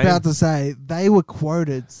know what I was I'm saying? about to say, they were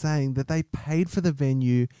quoted saying that they paid for the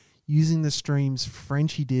venue using the streams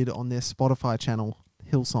Frenchie did on their Spotify channel,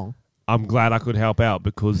 Hillsong. I'm glad I could help out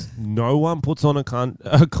because no one puts on a concert.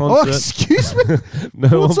 Oh, excuse me?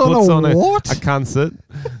 No one puts on what? a concert.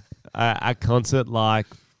 A concert like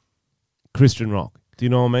Christian rock. Do you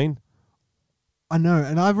know what I mean? I know,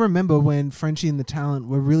 and I remember when Frenchie and the Talent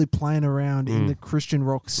were really playing around in the Christian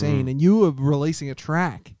rock scene, and you were releasing a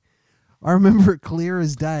track. I remember it clear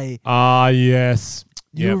as day. Ah, yes.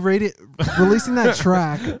 You were releasing that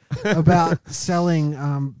track about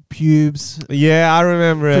selling pubes. Yeah, I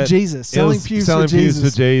remember for it. Jesus, selling pubes for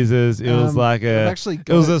Jesus. It was like it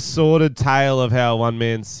was a sordid tale of how one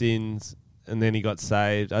man sins and then he got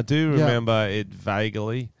saved. I do remember it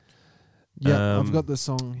vaguely. Yeah, I've got the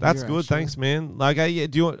song. That's here, good. actually. Thanks, man. Like, do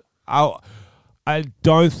you want? I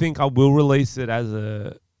don't think I will release it as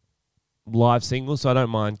a live single, so I don't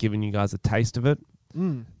mind giving you guys a taste of it.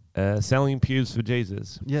 Selling pubes for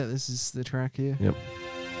Jesus. Yeah, this is the track here. Yep.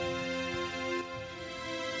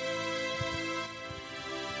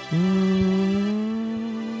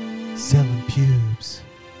 Selling pubes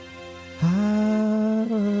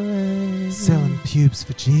pubes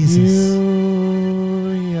for Jesus.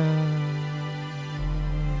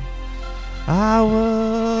 I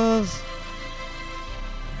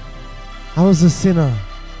was a sinner,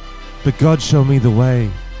 but God showed me the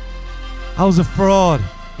way. I was a fraud,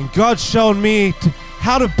 and God showed me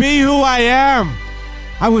how to be who I am.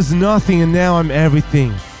 I was nothing, and now I'm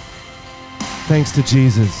everything. Thanks to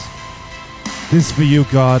Jesus. This for you,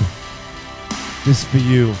 God. This for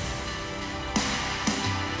you.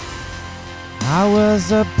 I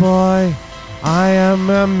was a boy, I am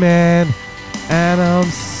a man, and I'm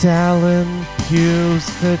selling pews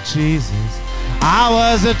for Jesus. I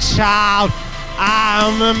was a child,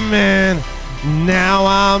 I'm a man, now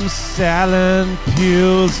I'm selling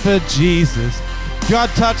pews for Jesus. God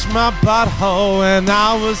touched my butthole when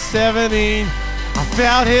I was 17. I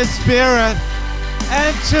felt His Spirit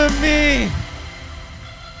enter me.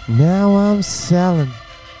 Now I'm selling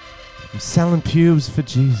pews for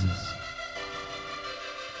Jesus.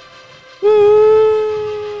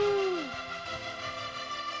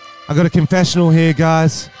 I got a confessional here,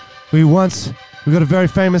 guys. We got a very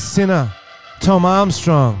famous sinner, Tom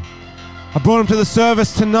Armstrong. I brought him to the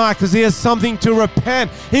service tonight because he has something to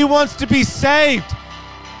repent. He wants to be saved.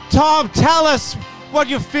 Tom, tell us what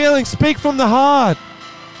you're feeling. Speak from the heart.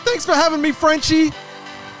 Thanks for having me, Frenchie.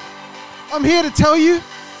 I'm here to tell you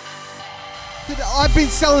that I've been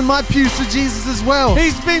selling my pubes for Jesus as well.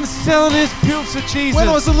 He's been selling his pubes for Jesus. When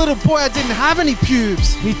I was a little boy, I didn't have any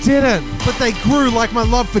pubes. He didn't. But they grew like my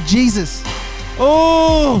love for Jesus.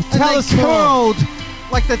 Oh, tell us more. And they curled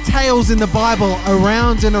like the tails in the Bible,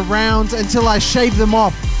 around and around until I shaved them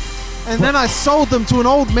off. And then I sold them to an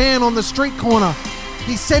old man on the street corner.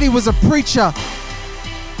 He said he was a preacher.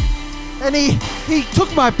 And he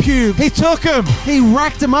took my pubes. He took them. He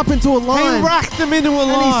racked them up into a line. He racked them into a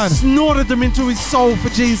line. And he snorted them into his soul for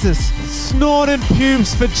Jesus. Snorted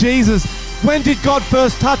pubes for Jesus. When did God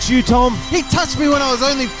first touch you, Tom? He touched me when I was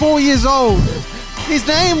only 4 years old. His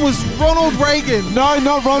name was Ronald Reagan. No,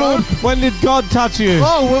 not Ronald. No? When did God touch you?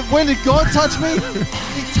 Oh, when did God touch me?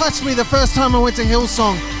 He touched me the first time I went to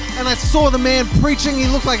Hillsong. And I saw the man preaching. He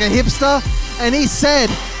looked like a hipster. And he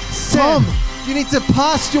said, Tom, you need to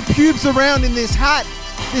pass your pubes around in this hat,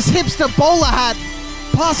 this hipster bowler hat.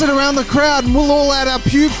 Pass it around the crowd and we'll all add our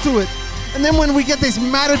pubes to it. And then when we get this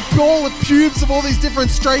matted ball of pubes of all these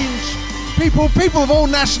different strange people of all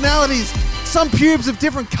nationalities, some pubes of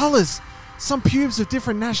different colors, some pubes of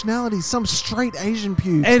different nationalities, some straight Asian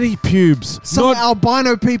pubes. Any pubes. Some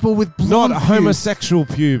albino people with blonde Not homosexual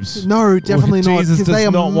pubes. No, definitely not. Jesus does they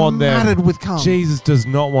are not want them. matted with cum. Jesus does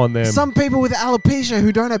not want them. Some people with alopecia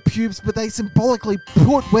who don't have pubes, but they symbolically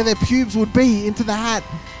put where their pubes would be into the hat,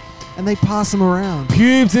 and they pass them around.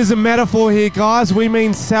 Pubes is a metaphor here, guys. We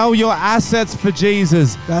mean sell your assets for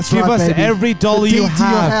Jesus. That's Give right, us baby. every dollar you deed to your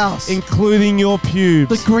have, house. including your pubes.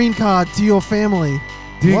 The green card to your family.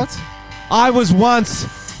 What? I was once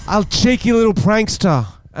a cheeky little prankster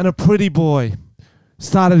and a pretty boy.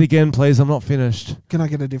 Start it again, please. I'm not finished. Can I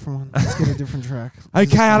get a different one? Let's get a different track.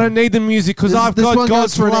 Okay, I don't need the music because I've got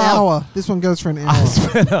God's love. This one goes for an hour. This one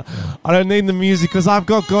goes for an hour. I don't need the music because I've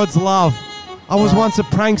got God's love. I was once a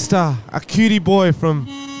prankster, a cutie boy from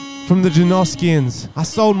the Janoskians. I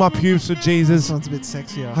sold my pubes for Jesus. Sounds a bit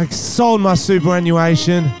sexier. I sold my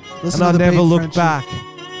superannuation, and I never looked back.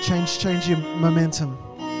 Change your momentum.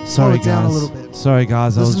 Sorry, guys. Down a little bit. Sorry,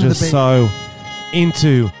 guys. I was just so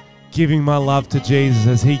into giving my love to Jesus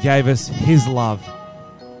as He gave us His love.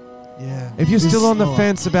 Yeah. If you're still on the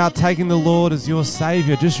fence about taking the Lord as your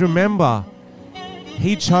Savior, just remember,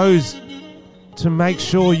 He chose to make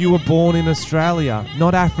sure you were born in Australia,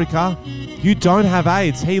 not Africa. You don't have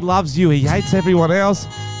AIDS. He loves you. He hates everyone else.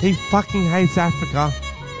 He fucking hates Africa,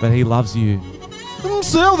 but He loves you.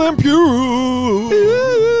 Sell them pews.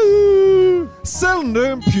 Selling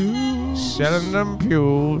them pews. Selling them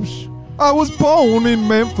pews. I was born in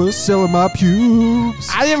Memphis selling my pubes.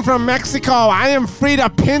 I am from Mexico. I am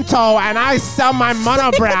Frida Pinto, and I sell my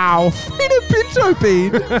monobrow. Frida Pinto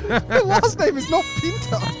Bean? Her last name is not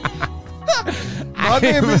Pinto. My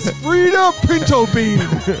name is Frida Pinto Bean.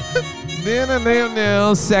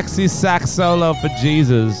 Sexy sax solo for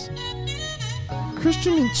Jesus.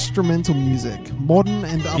 Christian instrumental music, modern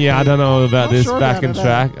and upbeat. Yeah, I don't know about this sure backing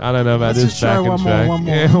track. I don't know about Let's this just try backing one track. more.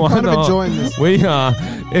 Yeah, why I'm kind not? of enjoying this. We are.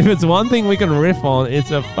 If it's one thing we can riff on,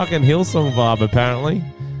 it's a fucking Hillsong vibe. Apparently,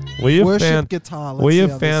 we have Worship found guitar. we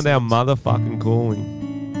have found our motherfucking calling.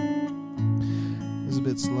 It's a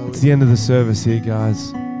bit slow. It's the end of the service here,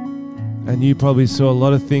 guys, and you probably saw a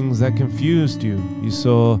lot of things that confused you. You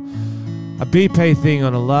saw a BP thing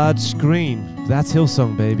on a large screen. That's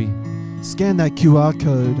Hillsong, baby. Scan that QR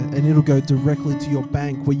code and it'll go directly to your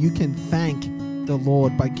bank where you can thank the the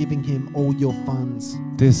Lord by giving him all your funds.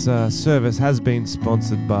 This service has been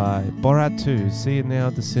sponsored by Borat 2. See it now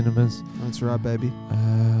at the cinemas. That's right, baby.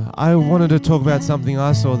 I wanted to talk about something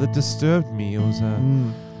I saw that disturbed me. It was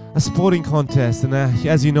a sporting contest, and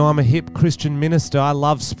as you know, I'm a hip Christian minister. I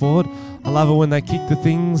love sport. I love it when they kick the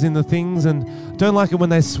things in the things, and don't like it when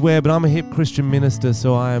they swear, but I'm a hip Christian minister,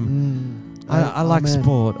 so I like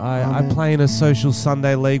sport. I play in a social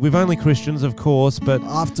Sunday league with only Christians, of course, but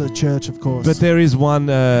after church, of course. But there is one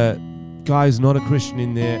guy who's not a Christian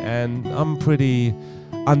in there, and I'm pretty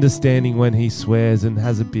understanding when he swears and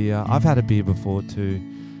has a beer. I've had a beer before too.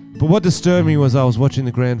 But what disturbed me was I was watching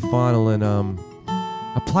the grand final, and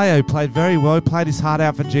a player who played very well, played his heart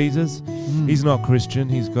out for Jesus. He's not Christian.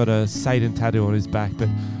 He's got a Satan tattoo on his back, but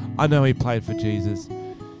I know he played for Jesus.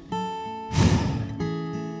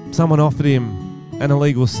 Someone offered him an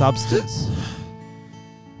illegal substance.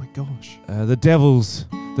 My gosh. The devil's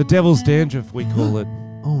dandruff, we call it.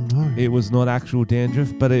 Oh no. It was not actual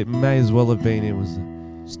dandruff, but it may as well have been.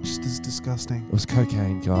 It's just as disgusting. It was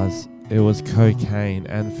cocaine, guys. It was cocaine.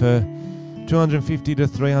 And for $250 to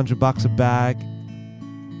 $300 a bag,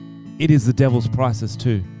 it is the devil's prices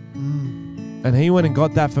too. And he went and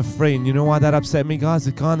got that for free. And you know why that upset me, guys?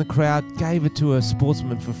 The guy in the crowd gave it to a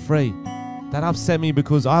sportsman for free. That upset me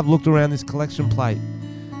because I've looked around this collection plate.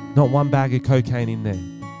 Not one bag of cocaine in there.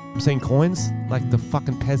 I'm seeing coins like the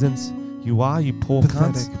fucking peasants you are, you poor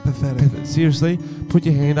cunts. Pathetic. Seriously, put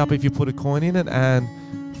your hand up if you put a coin in it, and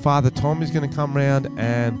Father Tom is going to come round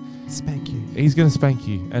and spank you. He's going to spank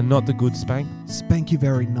you, and not the good spank. Spank you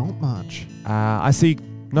very not much. I see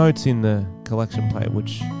notes in the collection plate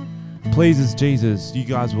which pleases Jesus. You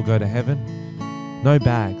guys will go to heaven. No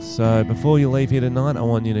bags. So before you leave here tonight, I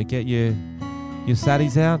want you to get your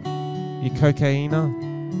satties out, your cocaina,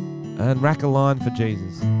 and rack a line for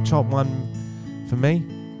Jesus. Chop one for me,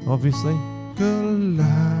 obviously. Got a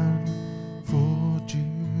line for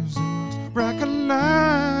Jesus. Rack a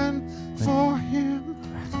line for him.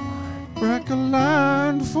 Rack a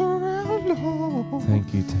line for our Lord.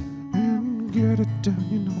 Thank you. And get it down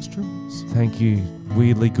your nostrils. Thank you,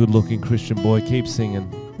 weirdly good-looking Christian boy. Keep singing.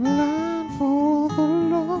 Line for the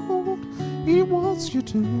Lord. He wants you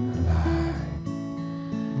to line.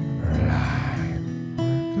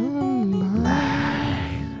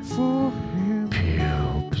 For him.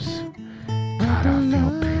 Pubes. Cut off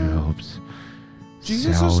your pubes.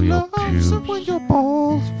 Jesus Sell your loves pubes. it when you're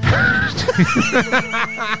bald.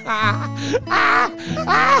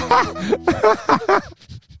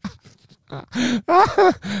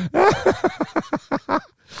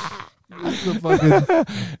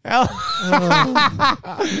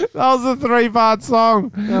 That was a 3-part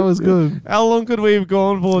song. That was good. How long could we have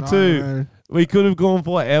gone for too? We could have gone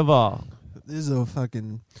forever. This is a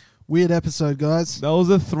fucking weird episode, guys. That was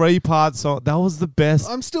a 3-part song. That was the best.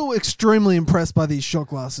 I'm still extremely impressed by these shot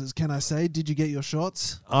glasses, can I say? Did you get your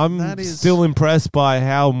shots? I'm still impressed by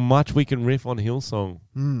how much we can riff on Hillsong.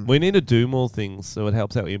 We need to do more things so it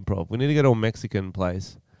helps our improv. We need to go to a Mexican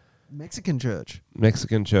place. Mexican church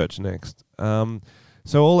next. So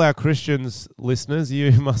all our Christians listeners,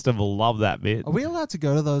 you must have loved that bit. Are we allowed to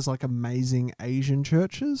go to those like amazing Asian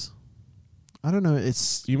churches? I don't know.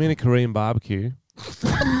 You mean a Korean barbecue?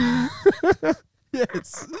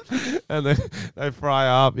 Yes. And they fry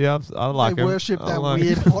up. Yeah, I like They them. worship that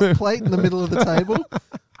weird hot plate in the middle of the table.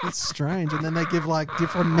 It's strange. And then they give like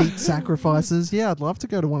different meat sacrifices. Yeah, I'd love to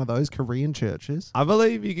go to one of those Korean churches. I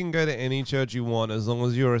believe you can go to any church you want as long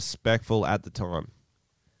as you're respectful at the time.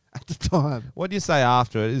 At the time. What you say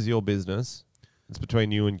after it is your business. It's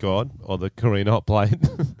between you and God or the Korean hot plate.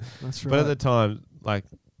 That's right. But at the time, like,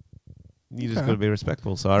 you just got to be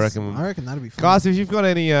respectful. So I reckon that'd be fun. Guys, if you've got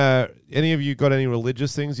any of you got any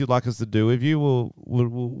religious things you'd like us to do with you,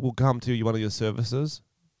 we'll come to one of your services.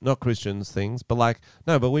 Not Christians things, but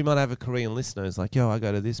but we might have a Korean listener who's like, yo, I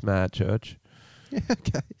go to this mad church. Yeah,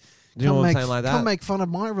 okay. Do you know what I'm saying like that? Come make fun of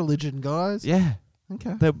my religion, guys. Yeah.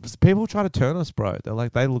 Okay. People try to turn us, bro. They're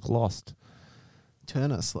like, they look lost.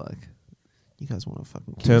 Turn us you guys want to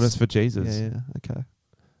fucking kiss. Turn us for Jesus. Yeah, okay.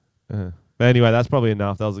 But anyway, that's probably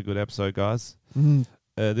enough. That was a good episode, guys.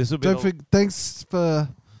 This will be. Thanks for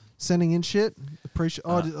sending in shit. Appreciate.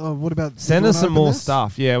 What about? Send us some more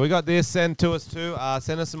stuff. Yeah, we got this. Send to us too.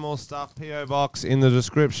 Send us some more stuff. PO box in the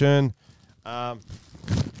description.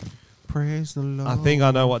 Praise the Lord. I think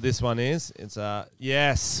I know what this one is. It's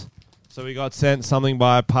yes. So we got sent something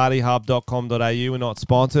by partyhub.com.au. We're not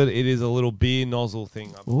sponsored. It is a little beer nozzle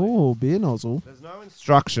thing. Oh, beer nozzle. There's no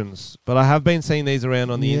instructions, but I have been seeing these around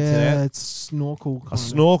on the internet. Yeah, it's snorkel.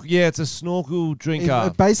 Yeah, it's a snorkel drinker.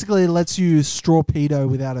 It basically lets you strawpedo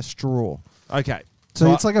without a straw. Okay. So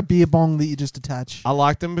Well, it's like a beer bong that you just attach. I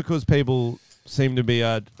like them because people seem to be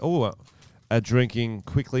drinking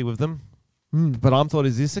quickly with them. But I'm thought,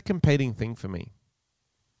 is this a competing thing for me?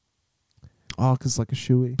 Oh, because like a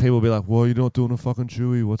shoey. People will be like, well, you're not doing a fucking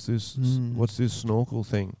chewy. What's this? What's this snorkel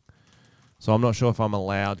thing? So I'm not sure if I'm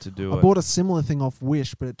allowed to do it. I bought a similar thing off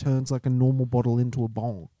Wish, but it turns like a normal bottle into a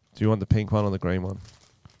bong. Do you want the pink one or the green one?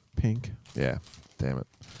 Pink. Yeah. Damn it.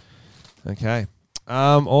 Okay.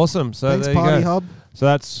 Awesome. So Thanks, there you Party go. Hub. So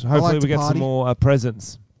that's hopefully like we to get party. some more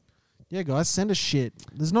presents. Yeah, guys, send us shit.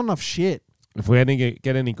 There's not enough shit. If we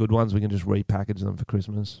get any good ones, we can just repackage them for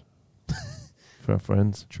Christmas for our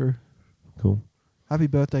friends. True. Cool. Happy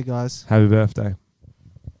birthday, guys. Happy birthday.